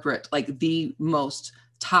corporate, like the most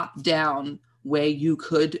top down way you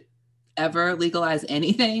could ever legalize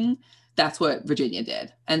anything, that's what Virginia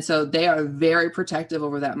did. And so they are very protective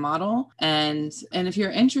over that model. And if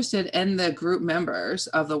you're interested in the group members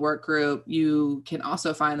of the work group, you can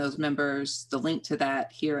also find those members, the link to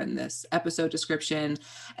that here in this episode description.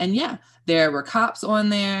 And yeah, there were cops on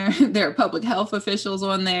there. There are public health officials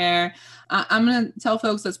on there. I'm going to tell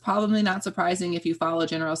folks that's probably not surprising if you follow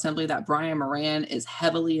General Assembly that Brian Moran is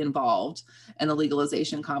heavily involved in the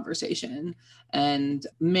legalization conversation. And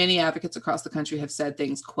many advocates across the country have said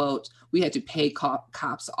things, quote, we had to pay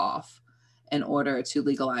cops off in order to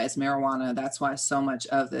legalize marijuana. That's why so much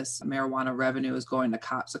of this marijuana revenue is going to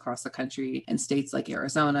cops across the country in states like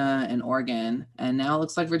Arizona and Oregon. And now it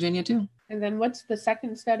looks like Virginia too. And then what's the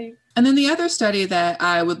second study? And then the other study that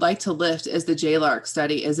I would like to lift is the JLARC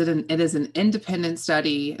study. It is an independent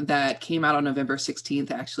study that came out on November 16th,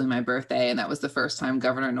 actually my birthday. And that was the first time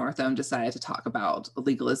Governor Northam decided to talk about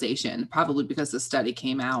legalization, probably because the study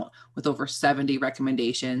came out with over 70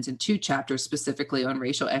 recommendations and 2 chapters specifically on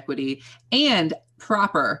racial equity and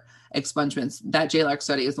proper expungements. That JLARC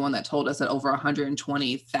study is the one that told us that over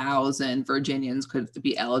 120,000 Virginians could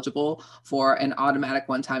be eligible for an automatic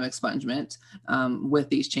one-time expungement with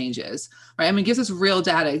these changes, right? I mean, it gives us real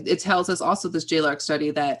data. It tells us also, this JLARC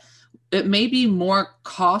study, that it may be more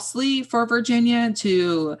costly for Virginia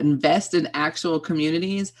to invest in actual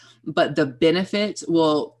communities, but the benefit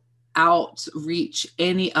will outreach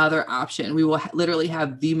any other option. We will literally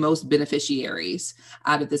have the most beneficiaries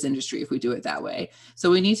out of this industry if we do it that way. So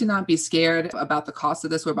we need to not be scared about the cost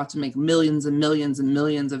of this. We're about to make millions and millions and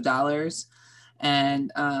millions of dollars.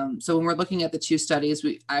 And so when we're looking at the 2 studies,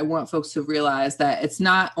 I want folks to realize that it's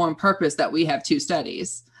not on purpose that we have 2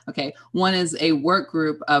 studies. Okay. One is a work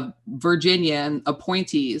group of Virginian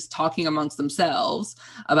appointees talking amongst themselves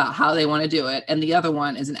about how they want to do it. And the other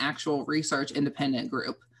one is an actual research independent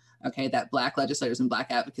group, okay, that Black legislators and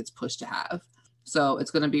Black advocates push to have. So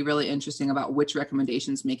it's going to be really interesting about which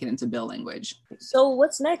recommendations make it into bill language. So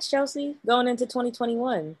what's next, Chelsea, going into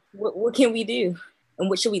 2021? What can we do? And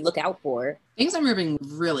what should we look out for? Things are moving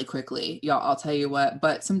really quickly, y'all, I'll tell you what.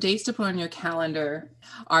 But some dates to put on your calendar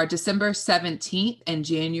are December 17th and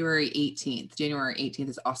January 18th. January 18th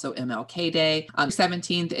is also MLK Day.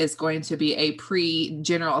 17th is going to be a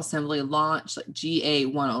pre-General Assembly launch, like GA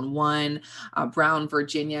 101. Brown,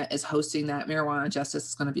 Virginia is hosting that. Marijuana Justice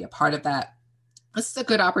is going to be a part of that. This is a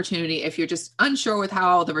good opportunity if you're just unsure with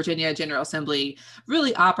how the Virginia General Assembly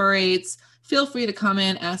really operates. Feel free to come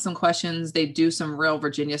in, ask some questions. They do some real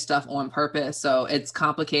Virginia stuff on purpose. So it's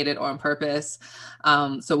complicated on purpose.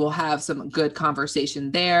 So we'll have some good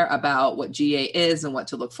conversation there about what GA is and what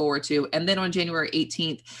to look forward to. And then on January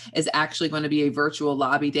 18th is actually going to be a virtual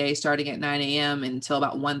lobby day starting at 9 a.m. until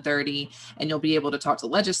about 1:30. And you'll be able to talk to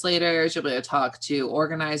legislators, you'll be able to talk to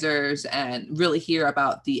organizers and really hear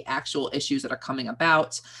about the actual issues that are coming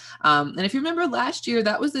about. And if you remember last year,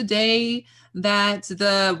 that was the day that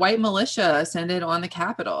the white militia ascended on the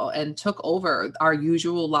Capitol and took over our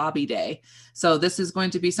usual lobby day. So this is going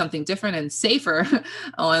to be something different and safer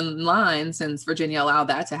online, since Virginia allowed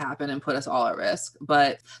that to happen and put us all at risk.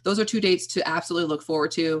 But those are 2 dates to absolutely look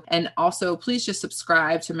forward to. And also, please just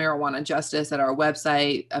subscribe to Marijuana Justice at our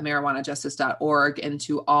website, marijuanajustice.org, and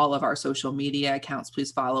to all of our social media accounts.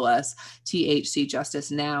 Please follow us, THC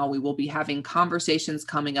Justice Now. We will be having conversations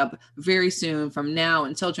coming up very soon from now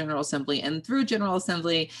until General Assembly and through General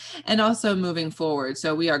Assembly, and also moving forward.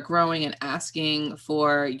 So we are growing and asking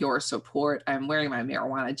for your support. I'm wearing my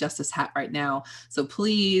Marijuana Justice hat right now. So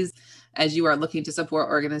please, as you are looking to support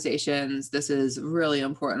organizations, this is really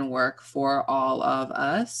important work for all of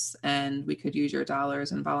us. And we could use your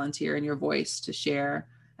dollars and volunteer and your voice to share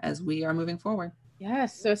as we are moving forward.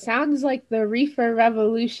 Yes, so it sounds like the reefer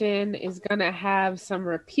revolution is going to have some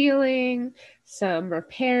repealing, some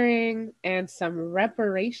repairing, and some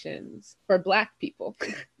reparations for Black people.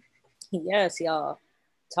 Yes, y'all.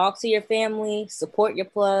 Talk to your family, support your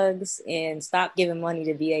plugs, and stop giving money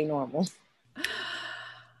to VA Normal.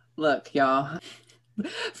 Look, y'all,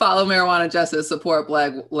 follow Marijuana Justice, support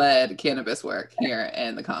Black-led cannabis work here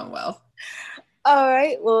in the Commonwealth. All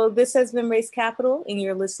right. Well, this has been Race Capital, and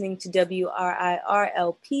you're listening to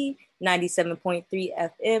WRIRLP 97.3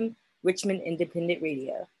 FM, Richmond Independent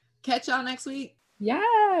Radio. Catch y'all next week.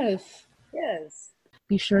 Yes. Yes.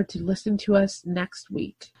 Be sure to listen to us next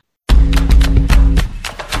week.